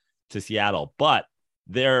games to Seattle, but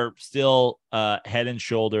they're still head and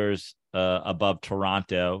shoulders above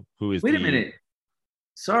Toronto, who is Wait a minute.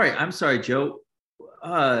 I'm sorry, Joe.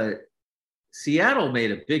 Seattle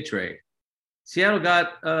made a big trade. Seattle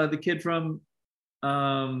got the kid from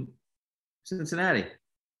Cincinnati.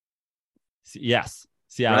 Yes.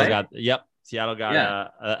 Seattle got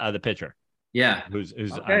the pitcher. Yeah. Who's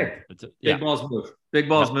okay. Big balls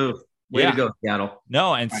move. Way to go, Seattle.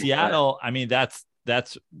 No, and Seattle, I mean, that's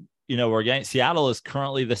Seattle is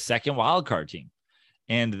currently the second wild card team,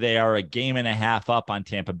 and they are a game and a half up on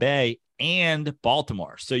Tampa Bay and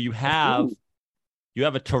Baltimore. So you have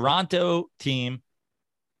a Toronto team,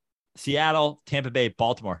 Seattle, Tampa Bay,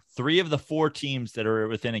 Baltimore, 3 of the 4 teams that are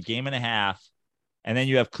within a game and a half. And then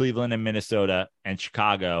you have Cleveland and Minnesota and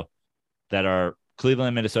Chicago Cleveland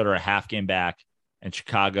and Minnesota are a half game back, and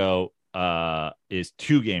Chicago is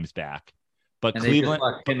 2 games back. But and Cleveland, they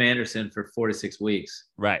just lost Tim Anderson for 4 to 6 weeks.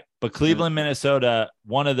 Right. But Cleveland, Minnesota,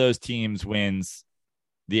 one of those teams wins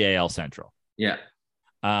the AL Central. Yeah.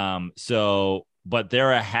 But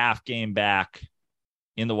they're a half game back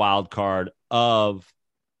in the wild card of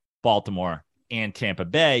Baltimore and Tampa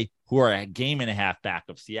Bay, who are a game and a half back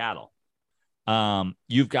of Seattle.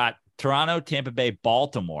 You've got Toronto, Tampa Bay,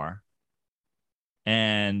 Baltimore,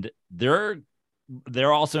 and they're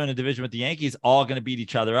also in a division with the Yankees, all going to beat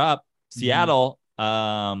each other up. Seattle,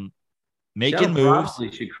 making moves.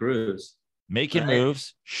 Probably should cruise. Making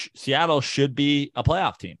moves. Seattle should be a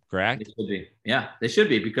playoff team, correct? They should be. Yeah, they should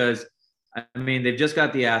be, because, I mean, they've just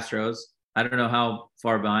got the Astros. I don't know how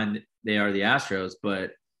far behind they are, the Astros,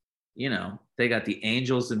 but, you know, they got the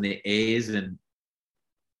Angels and the A's and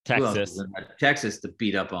Texas to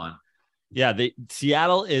beat up on. Yeah,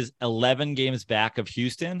 Seattle is 11 games back of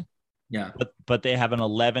Houston. Yeah. But they have an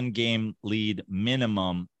 11-game lead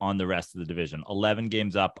minimum on the rest of the division. 11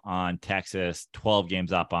 games up on Texas, 12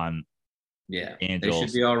 games up on Angels. They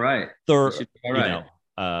should be all right.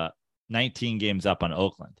 19 games up on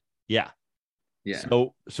Oakland. Yeah. Yeah.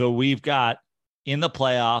 So we've got in the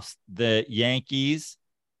playoffs the Yankees,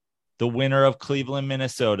 the winner of Cleveland,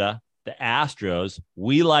 Minnesota, the Astros.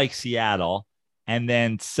 We like Seattle, and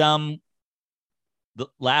then the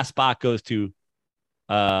last spot goes to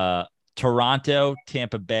Toronto,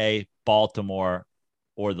 Tampa Bay, Baltimore,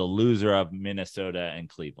 or the loser of Minnesota and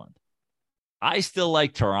Cleveland. I still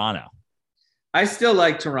like Toronto.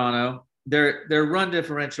 Their run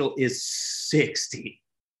differential is 60.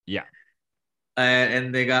 Yeah.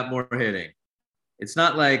 And they got more hitting. It's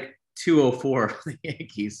not like 204 for the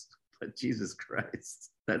Yankees, but Jesus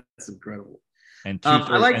Christ, that's incredible. And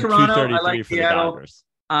I like Toronto. I like for Seattle. The Dodgers.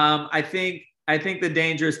 I think the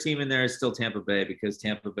dangerous team in there is still Tampa Bay, because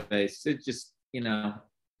Tampa Bay, it just, you know,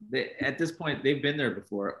 at this point they've been there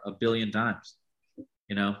before a billion times.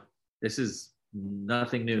 You know, this is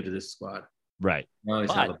nothing new to this squad. Right. But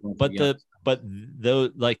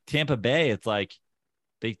like Tampa Bay, it's like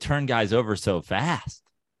they turn guys over so fast.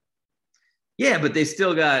 Yeah, but they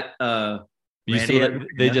still got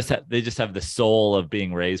they just have the soul of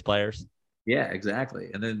being Rays players. Yeah,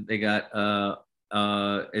 exactly. And then they got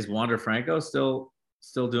is Wander Franco still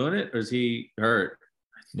doing it, or is he hurt?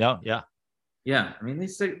 No, yeah. Yeah, I mean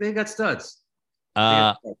they got studs.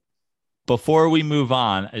 Before we move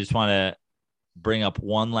on, I just want to bring up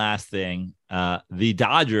one last thing. The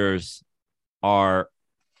Dodgers are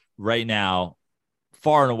right now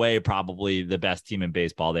far and away probably the best team in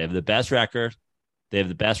baseball. They have the best record. They have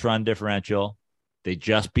the best run differential. They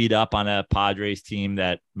just beat up on a Padres team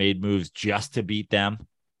that made moves just to beat them.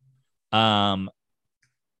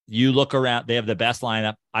 You look around, they have the best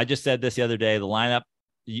lineup. I just said this the other day. The lineup,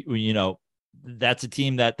 you know, that's a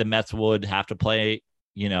team that the Mets would have to play,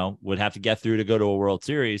 you know, would have to get through to go to a World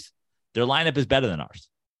Series. Their lineup is better than ours.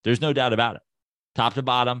 There's no doubt about it. Top to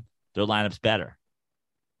bottom, their lineup's better.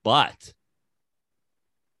 But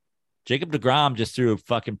Jacob deGrom just threw a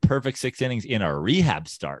fucking perfect 6 innings in a rehab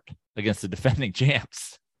start against the defending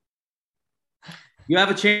champs. You have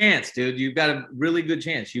a chance, dude. You've got a really good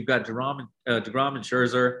chance. You've got deGrom and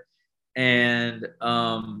Scherzer, and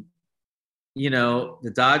you know,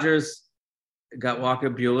 the Dodgers got Walker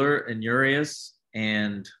Buehler and Urias,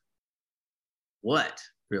 and what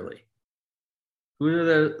really? Who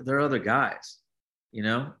are their other guys? You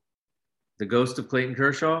know, the ghost of Clayton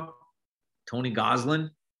Kershaw, Tony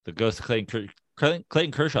Goslin. The ghost of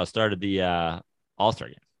Clayton Kershaw started the All-Star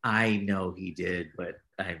game. I know he did, but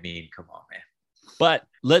I mean, come on, man. But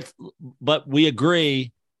we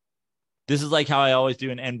agree. This is like how I always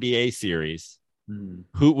do an NBA series.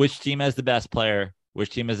 Which team has the best player?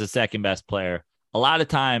 Which team has the second best player? A lot of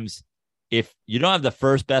times, if you don't have the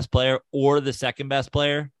first best player or the second best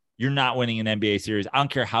player, you're not winning an NBA series. I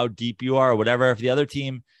don't care how deep you are or whatever. If the other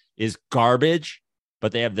team is garbage,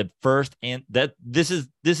 but they have the first, and that this is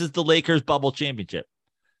the Lakers bubble championship.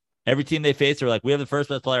 Every team they face are like, we have the first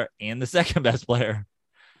best player and the second best player.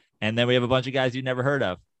 And then we have a bunch of guys you never heard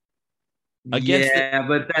of. But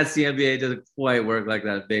that's the NBA. It doesn't quite work like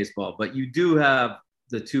that in baseball. But you do have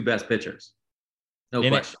the two best pitchers. No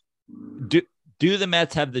question. Do the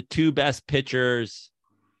Mets have the two best pitchers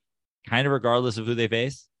kind of regardless of who they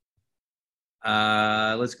face?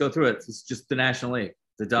 Let's go through it. It's just the National League.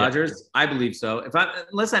 The Dodgers, I believe so.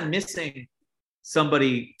 Unless I'm missing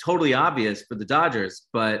somebody totally obvious for the Dodgers,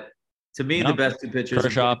 but to me, the best two pitchers: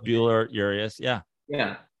 Kershaw, Buehler, Urias. Yeah.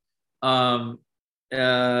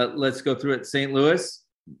 Let's go through it. St. Louis,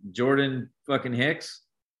 Jordan fucking Hicks,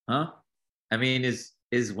 huh? I mean, is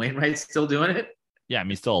Wainwright still doing it? Yeah, I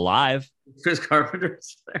mean, he's still alive. Chris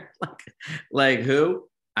Carpenter's there. like who?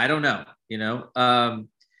 I don't know. You know,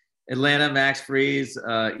 Atlanta, Max Friese,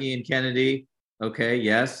 Ian Kennedy. Okay,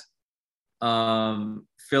 yes.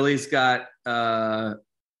 Philly's got Aaron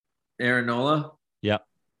Nola. Yep.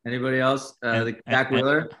 Anybody else? And, Zach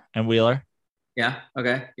Wheeler. and Wheeler. Yeah.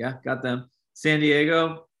 Okay. Yeah. Got them. San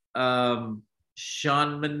Diego.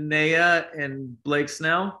 Sean Manaea and Blake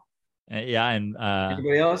Snell. Yeah. And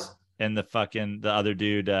Anybody else? and the other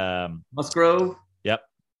dude. Musgrove. Yep.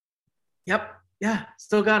 Yep. Yeah.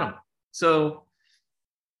 Still got them. So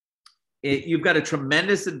you've got a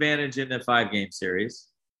tremendous advantage in a 5-game series.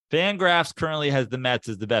 Fangraphs currently has the Mets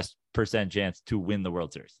as the best percent chance to win the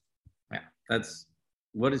World Series. Yeah, that's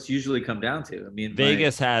what it's usually come down to. I mean,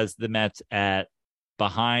 Vegas has the Mets at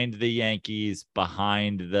behind the Yankees,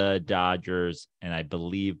 behind the Dodgers, and I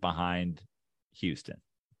believe behind Houston.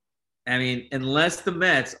 I mean, unless the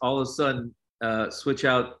Mets all of a sudden switch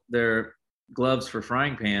out their gloves for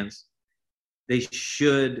frying pans, they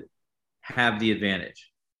should have the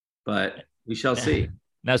advantage. But we shall see.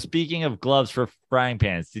 Now, speaking of gloves for frying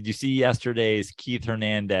pans, did you see yesterday's Keith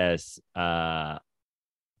Hernandez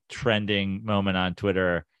trending moment on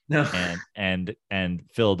Twitter? No. and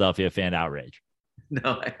Philadelphia fan outrage?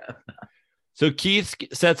 No, I have not. So Keith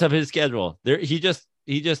sets up his schedule. He just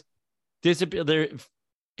disappeared. There,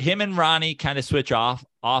 him and Ronnie kind of switch off.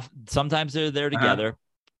 Sometimes they're there together.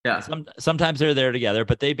 Yeah. Sometimes they're there together,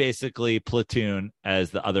 but they basically platoon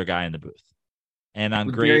as the other guy in the booth. And on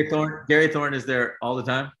Gary Thorne is there all the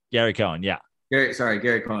time. Gary Cohen, yeah. Gary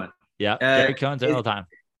Cohen. Yeah, Gary Cohen's there all the time.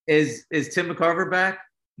 Is Tim McCarver back?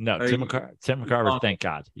 No, Tim McCarver, thank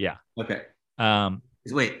God. Yeah. Okay.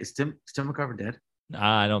 Wait, is Tim McCarver dead?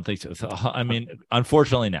 I don't think so. I mean,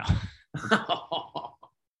 unfortunately, no.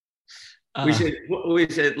 We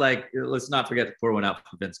should let's not forget to pour one out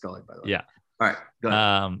for Vince Scully, by the way. Yeah. All right. Go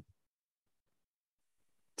ahead.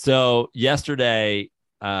 So yesterday,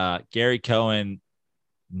 Gary Cohen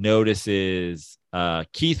notices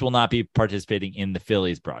Keith will not be participating in the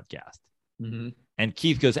Phillies broadcast. Mm-hmm. And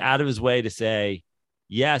Keith goes out of his way to say,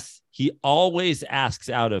 yes, he always asks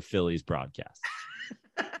out of Phillies broadcast.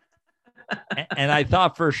 And I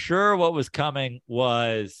thought for sure what was coming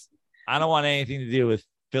was, I don't want anything to do with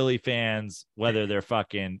Philly fans, whether they're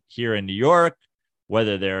fucking here in New York,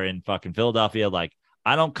 whether they're in fucking Philadelphia. Like,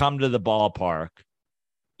 I don't come to the ballpark,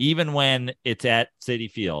 even when it's at Citi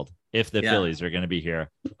Field, if the Phillies are going to be here.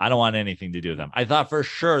 I don't want anything to do with them. I thought for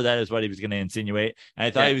sure that is what he was going to insinuate. And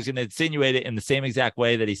I thought he was going to insinuate it in the same exact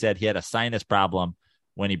way that he said he had a sinus problem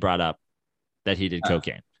when he brought up that he did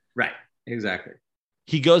cocaine. Right. Exactly.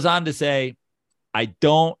 He goes on to say, I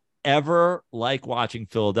don't ever like watching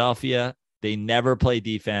Philadelphia. They never play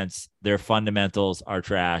defense. Their fundamentals are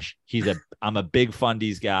trash. I'm a big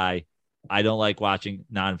fundies guy. I don't like watching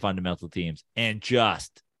non-fundamental teams. And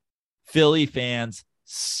just Philly fans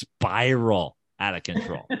spiral out of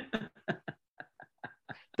control.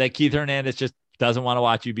 That Keith Hernandez just doesn't want to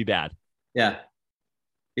watch you be bad. Yeah.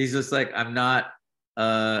 He's just like, I'm not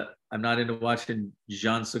into watching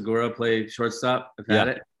Jean Segura play shortstop. I've had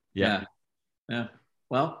it. Yeah.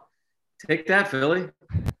 Well, take that, Philly.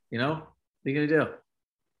 You know, what are you going to do?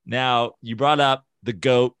 Now, you brought up the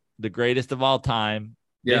GOAT, the greatest of all time.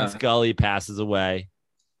 Yeah. Vin Scully passes away.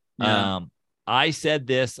 Yeah. I said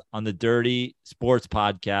this on the Dirty Sports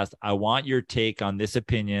podcast. I want your take on this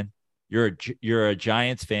opinion. You're a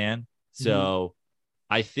Giants fan, so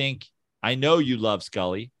I know you love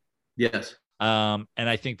Scully. Yes. And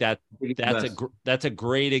I think that's a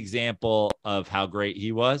great example of how great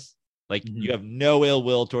he was. Like, you have no ill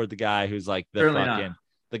will toward the guy who's like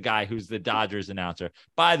the guy who's the Dodgers announcer.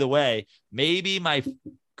 By the way, maybe my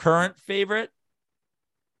current favorite,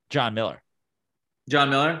 John Miller. John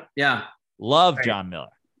Miller? Yeah. Love John Miller.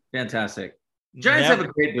 Fantastic. Giants have a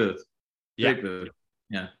great booth. Great booth.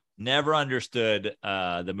 Yeah. Never understood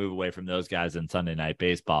the move away from those guys in Sunday Night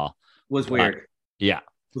Baseball. Was weird. Yeah.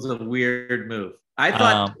 It was a weird move. I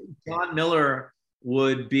thought John Miller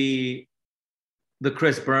would be the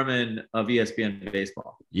Chris Berman of ESPN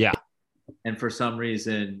baseball. Yeah. And for some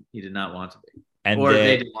reason, he did not want to be. Or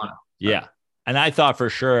they didn't want to. Yeah. And I thought for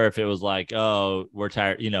sure if it was like, oh, we're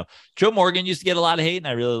tired, Joe Morgan used to get a lot of hate, and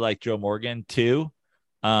I really like Joe Morgan too.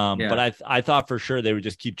 But I thought for sure they would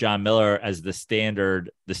just keep John Miller as the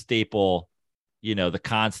standard, the staple, the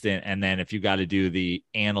constant. And then if you got to do the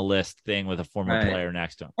analyst thing with a former player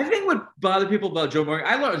next to him. I think what bothered people about Joe Morgan,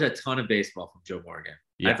 I learned a ton of baseball from Joe Morgan.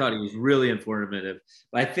 Yeah. I thought he was really informative.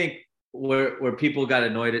 But I think where people got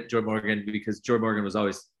annoyed at Joe Morgan because Joe Morgan was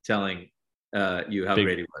always telling you how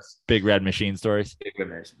great he was. Big Red Machine stories. Big Red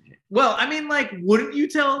Machine. Well, I mean, like, wouldn't you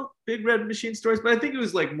tell Big Red Machine stories? But I think it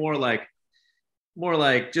was like more like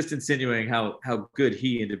just insinuating how good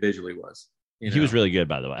he individually was. He was really good,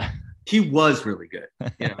 by the way. He was really good.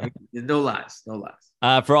 No lies.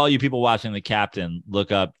 For all you people watching The Captain,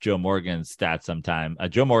 look up Joe Morgan's stats sometime.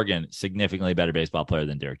 Joe Morgan, significantly better baseball player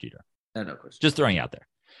than Derek Jeter. No question. Just throwing out there.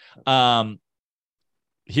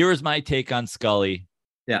 Here is my take on Scully.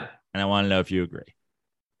 Yeah. And I want to know if you agree.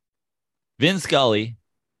 Vin Scully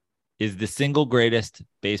is the single greatest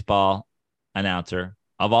baseball announcer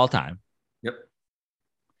of all time. Yep.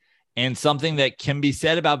 And something that can be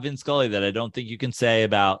said about Vin Scully that I don't think you can say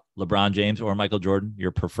about LeBron James or Michael Jordan,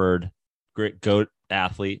 your preferred great GOAT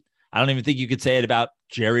athlete. I don't even think you could say it about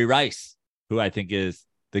Jerry Rice, who I think is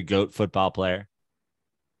the GOAT football player.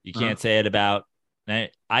 You can't say it about.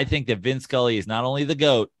 I think that Vin Scully is not only the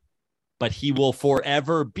GOAT, but he will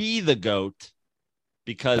forever be the GOAT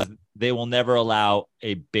because they will never allow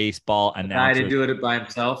a baseball announcer guy to do it by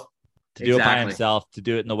himself. To do it by himself, to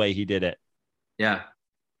do it in the way he did it. Yeah.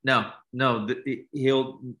 No,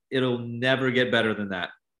 it'll never get better than that.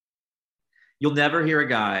 You'll never hear a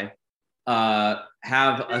guy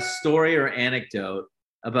have a story or anecdote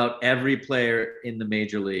about every player in the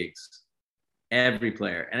major leagues. Every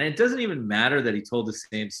player. And it doesn't even matter that he told the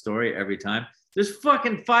same story every time. There's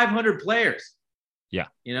fucking 500 players. Yeah.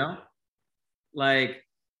 You know? Like,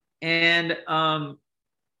 and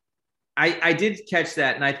I did catch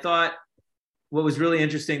that. And I thought what was really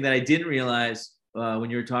interesting that I didn't realize when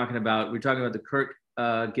we were talking about the Kirk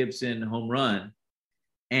Gibson home run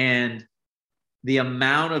and the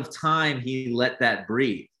amount of time he let that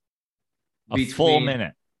breathe. A full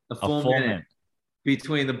minute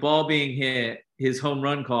between the ball being hit, his home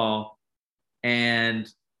run call, and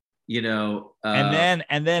and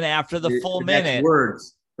then after the full minute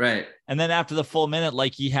words, right? And then after the full minute,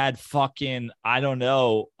 like he had fucking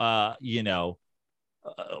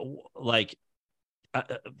like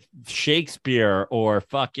Shakespeare or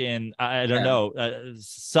fucking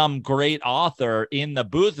some great author in the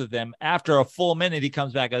booth with him. After a full minute, he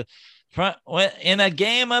comes back in a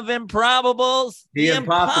game of improbables, the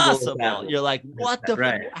impossible. You're like, what the?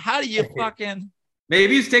 Right. How do you fucking?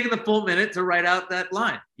 Maybe he's taking the full minute to write out that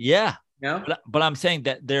line. Yeah, no. But I'm saying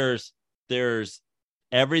that there's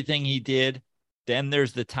everything he did. Then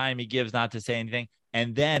there's the time he gives not to say anything.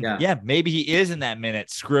 And then, maybe he is in that minute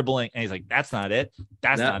scribbling. And he's like, that's not it.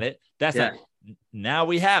 That's not it. That's not. Now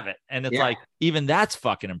we have it. And it's like, even that's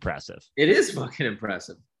fucking impressive. It is fucking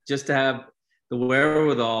impressive just to have the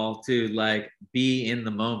wherewithal to like be in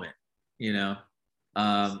the moment,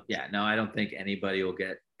 I don't think anybody will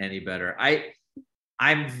get any better.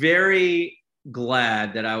 I'm very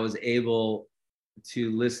glad that I was able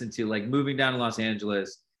to listen to, like, moving down to Los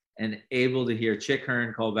Angeles and able to hear Chick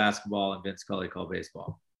Hearn call basketball and Vin Scully call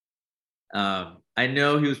baseball. I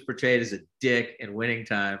know he was portrayed as a dick in Winning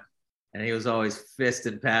Time, and he was always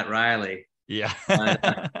fisting Pat Riley. Yeah.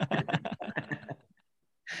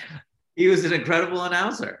 He was an incredible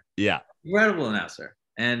announcer. Yeah. Incredible announcer.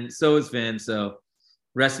 And so is Vin. So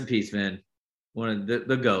rest in peace, Vin. One of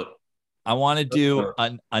the GOAT. I want to do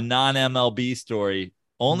a non-MLB story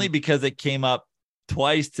only because it came up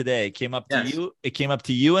twice today. It came up to you. It came up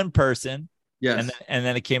to you in person. Yes. And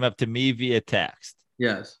then it came up to me via text.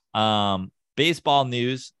 Yes. Baseball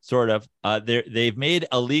news, sort of. They've made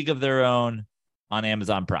a League of Their Own on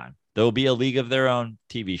Amazon Prime. There will be a League of Their Own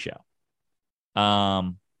TV show.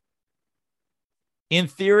 In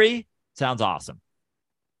theory, sounds awesome.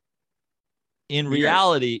 In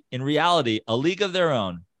reality, a League of Their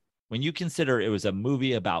Own, when you consider it was a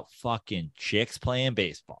movie about fucking chicks playing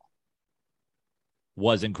baseball,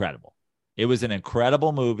 was incredible. It was an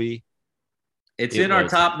incredible movie. It's in our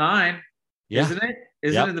top 9, isn't it?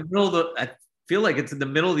 Isn't it in the middle of the? I feel like it's in the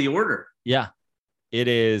middle of the order. Yeah, it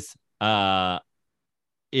is. It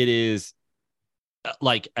is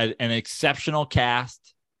like an exceptional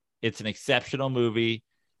cast. It's an exceptional movie.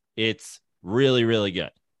 It's really, really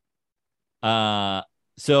good.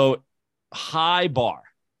 So high bar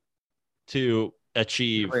to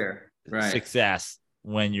achieve success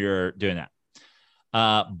when you're doing that.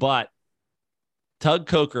 But Tug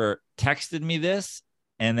Coker texted me this,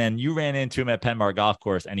 and then you ran into him at Penmar Golf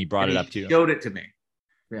Course, and he brought it up to you. Showed it to me.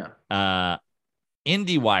 Yeah.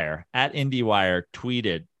 IndieWire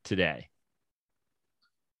tweeted today.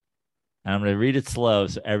 And I'm going to read it slow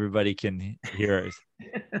so everybody can hear it.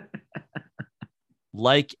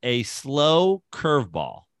 Like a slow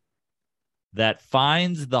curveball that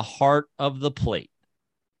finds the heart of the plate,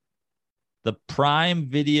 the Prime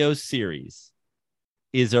Video series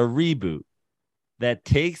is a reboot that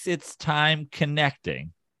takes its time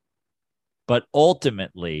connecting, but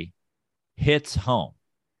ultimately hits home.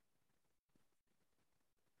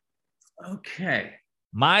 Okay.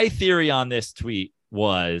 My theory on this tweet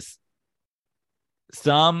was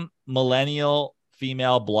some millennial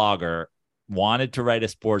female blogger wanted to write a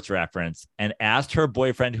sports reference and asked her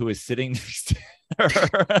boyfriend, who was sitting next to her,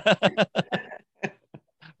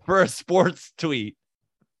 for a sports tweet.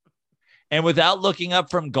 And without looking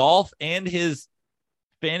up from golf and his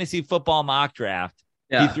fantasy football mock draft,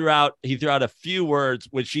 he threw out a few words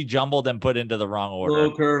which she jumbled and put into the wrong order.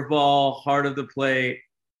 Low curveball, heart of the plate.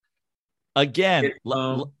 Again,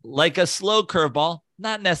 like a slow curveball,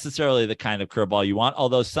 not necessarily the kind of curveball you want,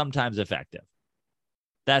 although sometimes effective.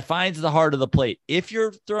 That finds the heart of the plate. If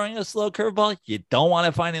you're throwing a slow curveball, you don't want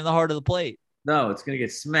it finding the heart of the plate. No, it's going to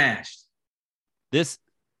get smashed. This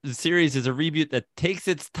series is a reboot that takes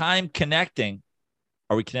its time connecting.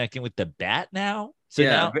 Are we connecting with the bat now? So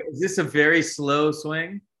now, is this a very slow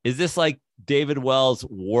swing? Is this like David Wells'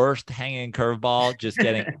 worst hanging curveball, just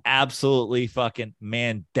getting absolutely fucking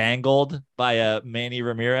dangled by a Manny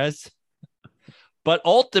Ramirez, but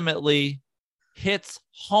ultimately hits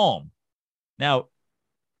home? Now,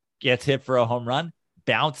 gets hit for a home run,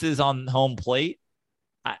 bounces on home plate.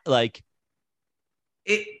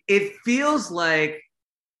 It feels like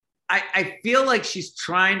I feel like she's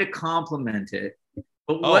trying to compliment it.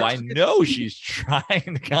 But I know she's trying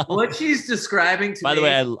to compliment what she's describing to By me. the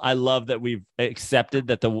way, I love that we've accepted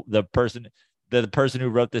that the person who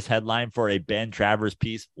wrote this headline for a Ben Travers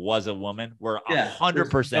piece was a woman. We're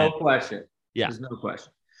 100%. No question. Yeah. There's no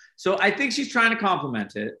question. So I think she's trying to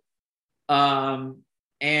compliment it. I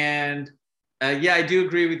do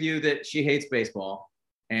agree with you that she hates baseball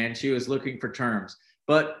and she was looking for terms.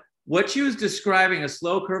 But what she was describing, a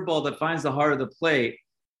slow curveball that finds the heart of the plate,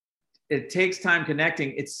 it takes time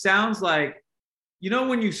connecting. It sounds like,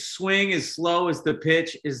 when you swing as slow as the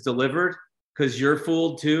pitch is delivered, because you're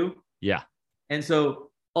fooled too. Yeah. And so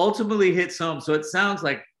ultimately hits home. So it sounds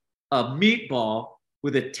like a meatball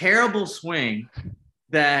with a terrible swing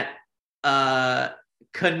that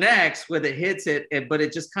connects with it, hits it, but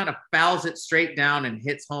it just kind of fouls it straight down and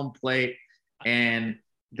hits home plate and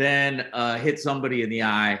then hits somebody in the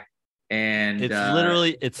eye. And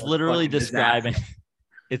it's literally describing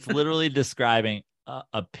it's literally describing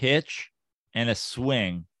a pitch and a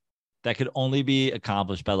swing that could only be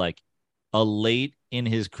accomplished by like a late in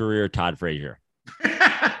his career Todd Frazier.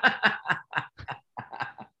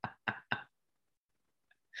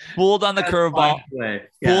 Fooled on the curveball,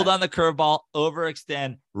 fooled on the curveball,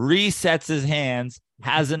 overextend, resets his hands,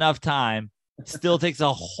 has enough time, still takes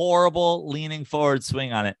a horrible leaning forward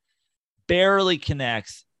swing on it, barely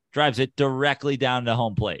connects, drives it directly down to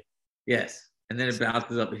home plate. Yes. And then it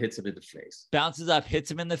bounces up and hits him in the face. Bounces up, hits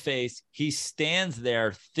him in the face. He stands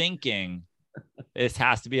there thinking this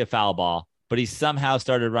has to be a foul ball, but he somehow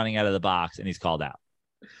started running out of the box and he's called out.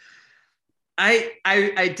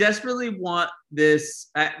 I desperately want this.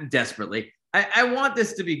 I want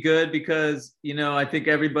this to be good because, I think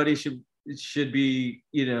everybody should be,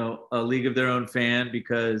 a League of Their Own fan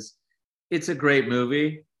because it's a great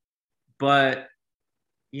movie. But,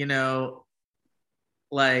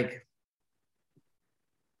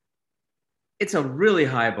 it's a really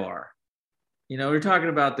high bar. We're talking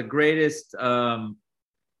about the greatest,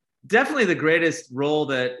 definitely the greatest role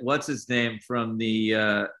that what's his name from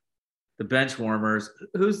the Benchwarmers.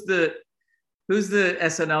 Who's the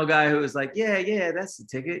SNL guy who was like, yeah, that's the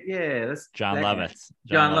ticket. Yeah, that's John Lovitz.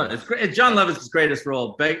 John Lovitz. John Lovitz's greatest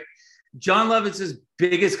role. John Lovitz's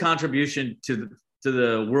biggest contribution to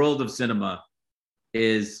the world of cinema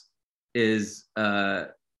is A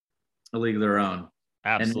League of Their Own.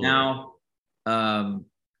 Absolutely. And now,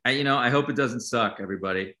 I hope it doesn't suck,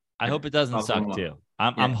 everybody. I hope it doesn't suck too.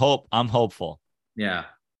 I'm hopeful. Yeah.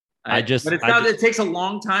 It takes a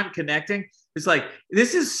long time connecting. It's like,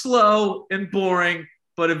 this is slow and boring,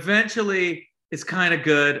 but eventually it's kind of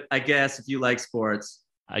good, I guess, if you like sports.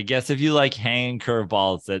 I guess if you like hanging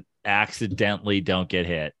curveballs that accidentally don't get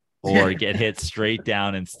hit or get hit straight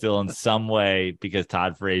down and still in some way, because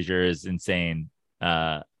Todd Frazier is insane,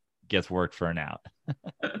 gets worked for an out.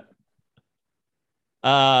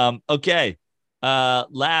 Okay.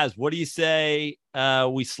 Laz, what do you say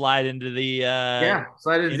we slide into the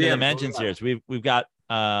into the mentions here? So we've got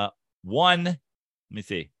one. Let me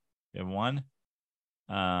see. We have one.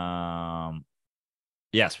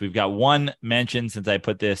 Yes, we've got one mention since I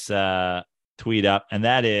put this tweet up, and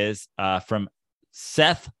that is from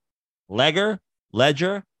Seth Ledger,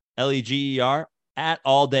 Leger, at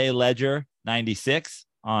All Day Ledger 96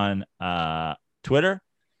 on Twitter.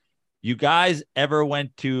 You guys ever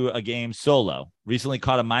went to a game solo? Recently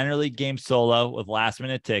caught a minor league game solo with last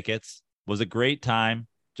minute tickets. Was a great time.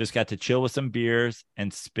 Just got to chill with some beers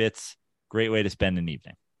and spits. Great way to spend an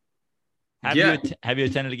evening. Have you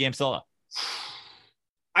attended a game solo?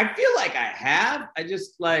 I feel like I have. I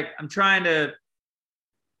just I'm trying to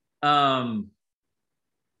Trying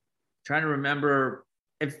to remember.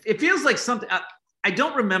 It feels like something. I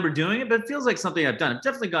don't remember doing it, but it feels like something I've done. I've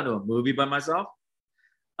definitely gone to a movie by myself.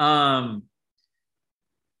 Um,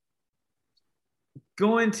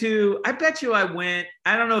 I bet you I went.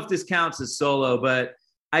 I don't know if this counts as solo, but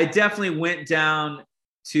I definitely went down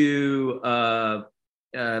to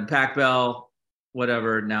Pac Bell,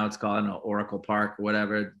 whatever now it's called, I don't know, Oracle Park,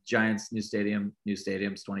 whatever. Giants new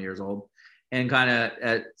stadium's 20 years old, and kind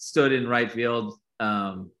of stood in right field.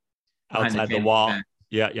 Outside the wall.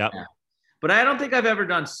 Yeah. Yeah. But I don't think I've ever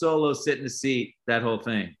done solo sit in the seat, that whole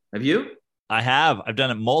thing. Have you? I have. I've done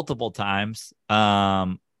it multiple times.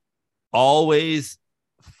 Always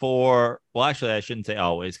actually, I shouldn't say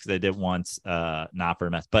always because I did once, not for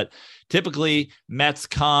Mets, but typically Mets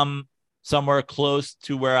come somewhere close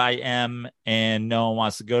to where I am and no one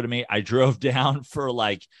wants to go to me. I drove down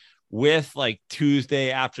with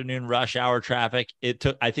Tuesday afternoon rush hour traffic.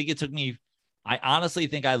 I honestly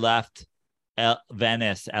think I left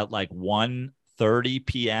Venice at 1:30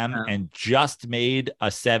 p.m. and just made a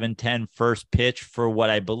 7:10 first pitch for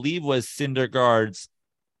what I believe was Syndergaard's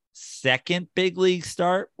second big league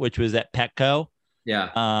start, which was at Petco. Yeah.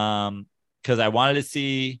 Because I wanted to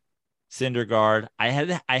see Syndergaard. I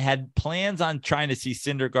had plans on trying to see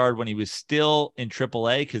Syndergaard when he was still in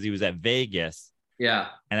AAA because he was at Vegas. Yeah.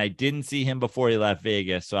 And I didn't see him before he left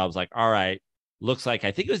Vegas. So I was like, all right, looks like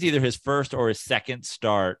I think it was either his first or his second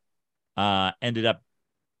start. Ended up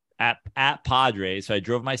at Padres. So I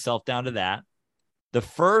drove myself down to that. The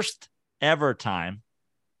first ever time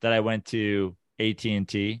that I went to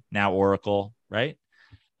AT&T, now Oracle, right?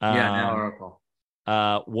 Now Oracle.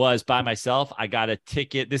 Was by myself. I got a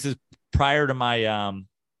ticket. This is prior to my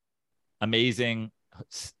amazing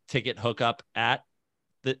ticket hookup at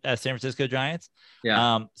the San Francisco Giants.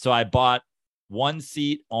 Yeah. So I bought one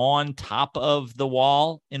seat on top of the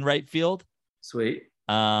wall in right field. Sweet.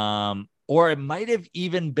 Or it might have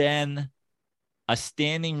even been a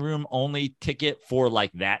standing room only ticket for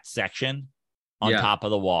that section on top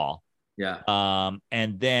of the wall. Yeah.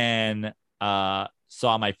 And then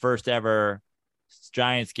saw my first ever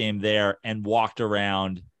Giants game there and walked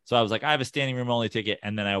around. So I was like, I have a standing room only ticket.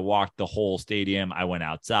 And then I walked the whole stadium. I went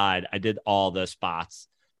outside. I did all the spots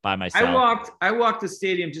by myself. I walked the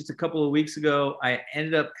stadium just a couple of weeks ago. I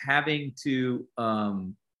ended up having to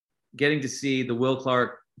getting to see the Will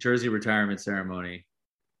Clark jersey retirement ceremony.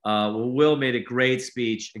 Will made a great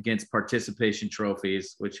speech against participation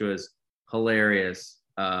trophies, which was hilarious.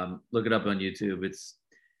 Look it up on YouTube.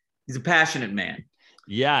 He's a passionate man.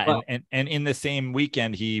 Yeah. But, and in the same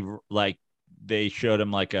weekend, they showed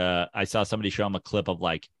him I saw somebody show him a clip of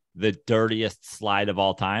the dirtiest slide of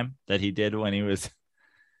all time that he did when he was.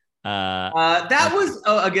 That was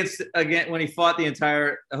again when he fought the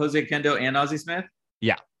entire Jose Kendo and Ozzie Smith.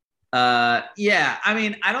 Yeah. Yeah. I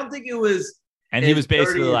mean, I don't think it was. And he was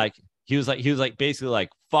basically he was basically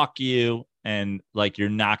fuck you. And you're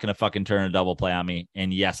not going to fucking turn a double play on me.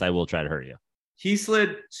 And yes, I will try to hurt you. He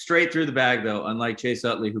slid straight through the bag, though, unlike Chase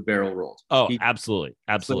Utley, who barrel rolled. Oh, absolutely.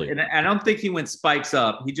 Absolutely. And I don't think he went spikes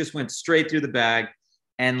up. He just went straight through the bag.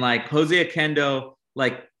 And Jose Akendo,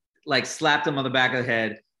 slapped him on the back of the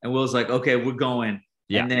head. And Will's like, okay, we're going.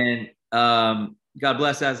 Yeah. And then God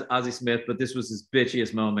bless Ozzie Smith, but this was his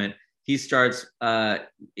bitchiest moment. He starts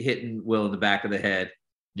hitting Will in the back of the head.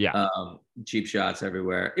 Yeah. Cheap shots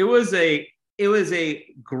everywhere. It was a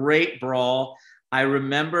great brawl. I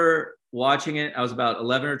remember watching it. I was about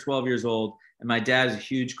 11 or 12 years old, and my dad is a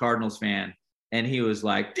huge Cardinals fan. And he was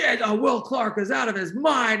like, Will Clark is out of his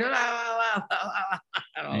mind.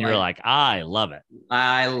 And you're like, I love it.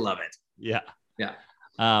 I love it. Yeah. Yeah.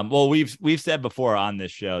 Well, we've said before on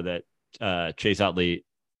this show that Chase Utley,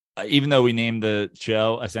 even though we named the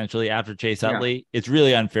show essentially after Chase Utley, it's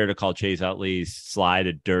really unfair to call Chase Utley's slide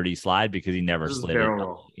a dirty slide because he never slid it.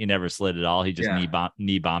 He never slid at all. He just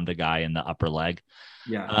knee bombed a guy in the upper leg.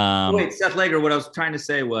 Yeah. Wait, Seth Lager. What I was trying to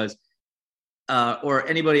say was, or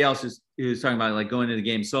anybody else who's talking about going to the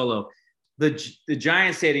game solo, the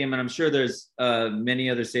Giant Stadium, and I'm sure there's many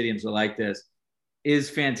other stadiums that like this,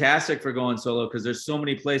 is fantastic for going solo because there's so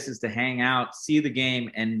many places to hang out, see the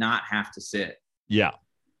game, and not have to sit. Yeah.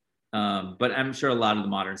 But I'm sure a lot of the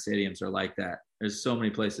modern stadiums are like that. There's so many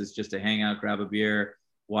places just to hang out, grab a beer,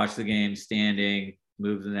 watch the game standing,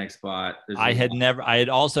 move to the next spot. I had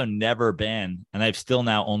also never been, and I've still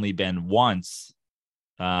now only been once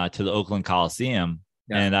to the Oakland Coliseum.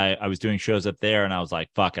 Yeah. And I was doing shows up there and I was like,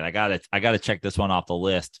 fuck it. I gotta check this one off the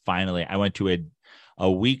list. Finally, I went to a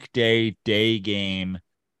weekday day game,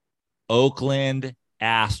 Oakland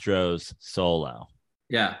Astros solo.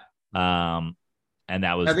 Yeah. And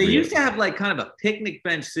that was now, they real. used to have like kind of a picnic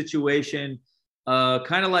bench situation,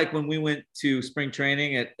 kind of like when we went to spring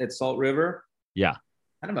training at Salt River. Yeah.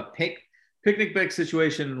 Kind of a picnic bench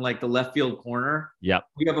situation in like the left field corner. Yep.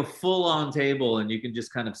 You have a full on table and you can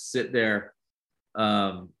just kind of sit there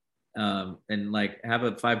and like have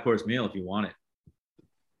a 5-course meal if you want it.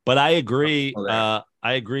 But I agree. I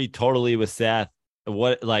agree totally with Seth.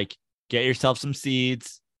 Get yourself some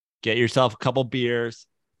seeds, get yourself a couple beers,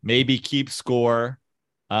 maybe keep score.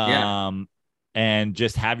 And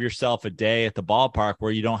just have yourself a day at the ballpark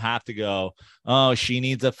where you don't have to go, oh, she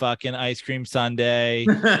needs a fucking ice cream sundae.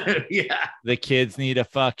 Yeah. The kids need a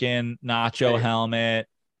fucking nacho helmet.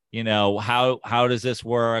 You know, how does this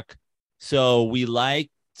work? So we like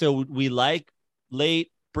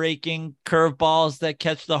late breaking curveballs that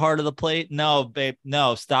catch the heart of the plate. No, babe,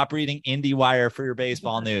 no, stop reading IndieWire for your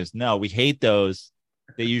baseball news. No, we hate those.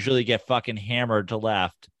 They usually get fucking hammered to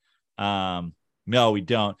left. No, we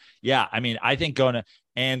don't. Yeah, I mean, I think going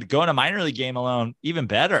to minor league game alone, even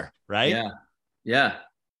better, right? Yeah,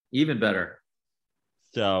 even better.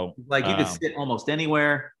 So like you could sit almost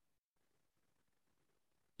anywhere.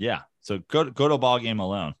 Yeah, so go to a ball game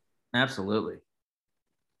alone. Absolutely.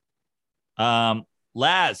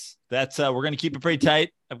 Laz, that's we're gonna keep it pretty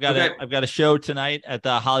tight. I've got a show tonight at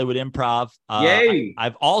the Hollywood Improv. Yay!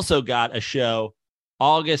 I've also got a show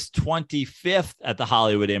August 25th at the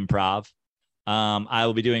Hollywood Improv. I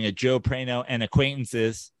will be doing a Joe Prano and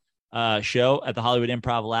Acquaintances show at the Hollywood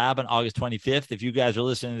Improv Lab on August 25th. If you guys are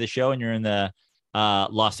listening to the show and you're in the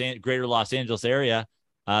greater Los Angeles area,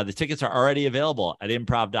 the tickets are already available at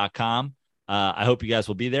improv.com. I hope you guys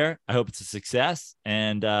will be there. I hope it's a success,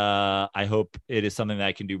 and I hope it is something that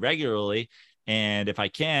I can do regularly. And if I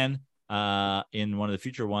can, in one of the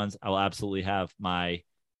future ones, I will absolutely have my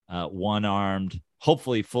one-armed,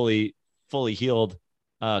 hopefully fully healed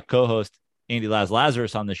co-host Andy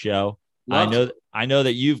Lazarus on the show. I know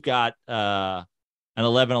that you've got an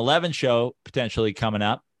 11/11 show potentially coming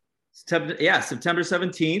up. September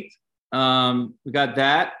 17th. We got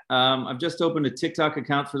that. I've just opened a TikTok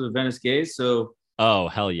account for the Venice Gays, so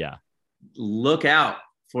hell yeah, look out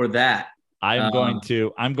for that. I'm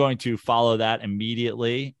going to follow that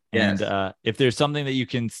immediately. Yes. And if there's something that you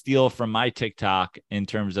can steal from my TikTok in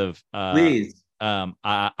terms of please.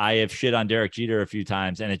 I have shit on Derek Jeter a few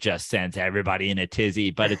times, and it just sends everybody in a tizzy.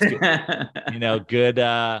 But it's good, good.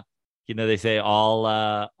 They say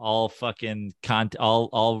all fucking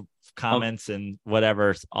all comments and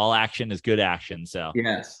whatever, all action is good action. So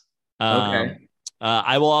yes. Okay.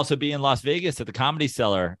 I will also be in Las Vegas at the Comedy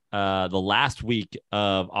Cellar the last week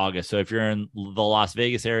of August. So if you're in the Las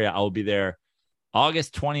Vegas area, I will be there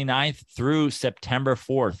August 29th through September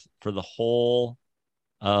 4th for the whole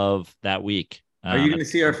of that week. Are you going to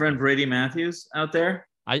see our friend Brady Matthews out there?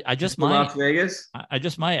 I just might. Las Vegas? I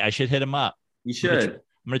just might. I should hit him up. You should.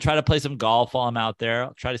 I'm going to try to play some golf while I'm out there.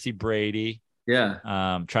 I'll try to see Brady.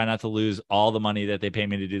 Yeah. Try not to lose all the money that they pay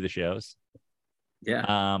me to do the shows.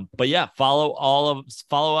 Yeah. But yeah, follow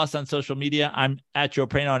us on social media. I'm at Joe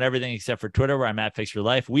Prano on everything except for Twitter, where I'm at Fix Your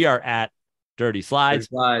Life. We are at Dirty Slides.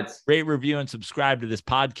 Rate, review, and subscribe to this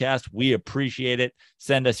podcast. We appreciate it.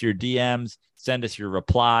 Send us your DMs. Send us your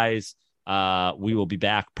replies. We will be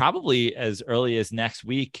back probably as early as next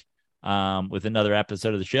week with another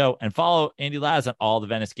episode of the show. And follow Andy Laz on all the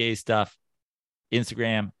Venice Gays stuff,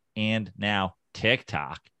 Instagram, and now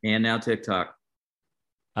TikTok.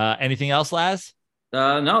 Anything else, Laz?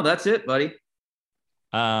 No, that's it, buddy.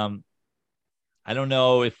 I don't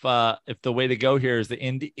know if the way to go here is the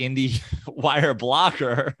indie wire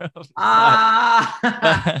blocker. But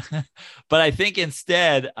I think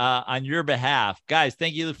instead, on your behalf, guys,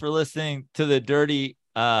 thank you for listening to the Dirty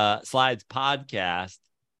Slides podcast.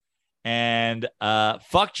 And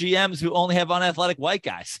fuck GMs who only have unathletic white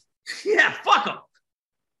guys. Yeah, fuck them.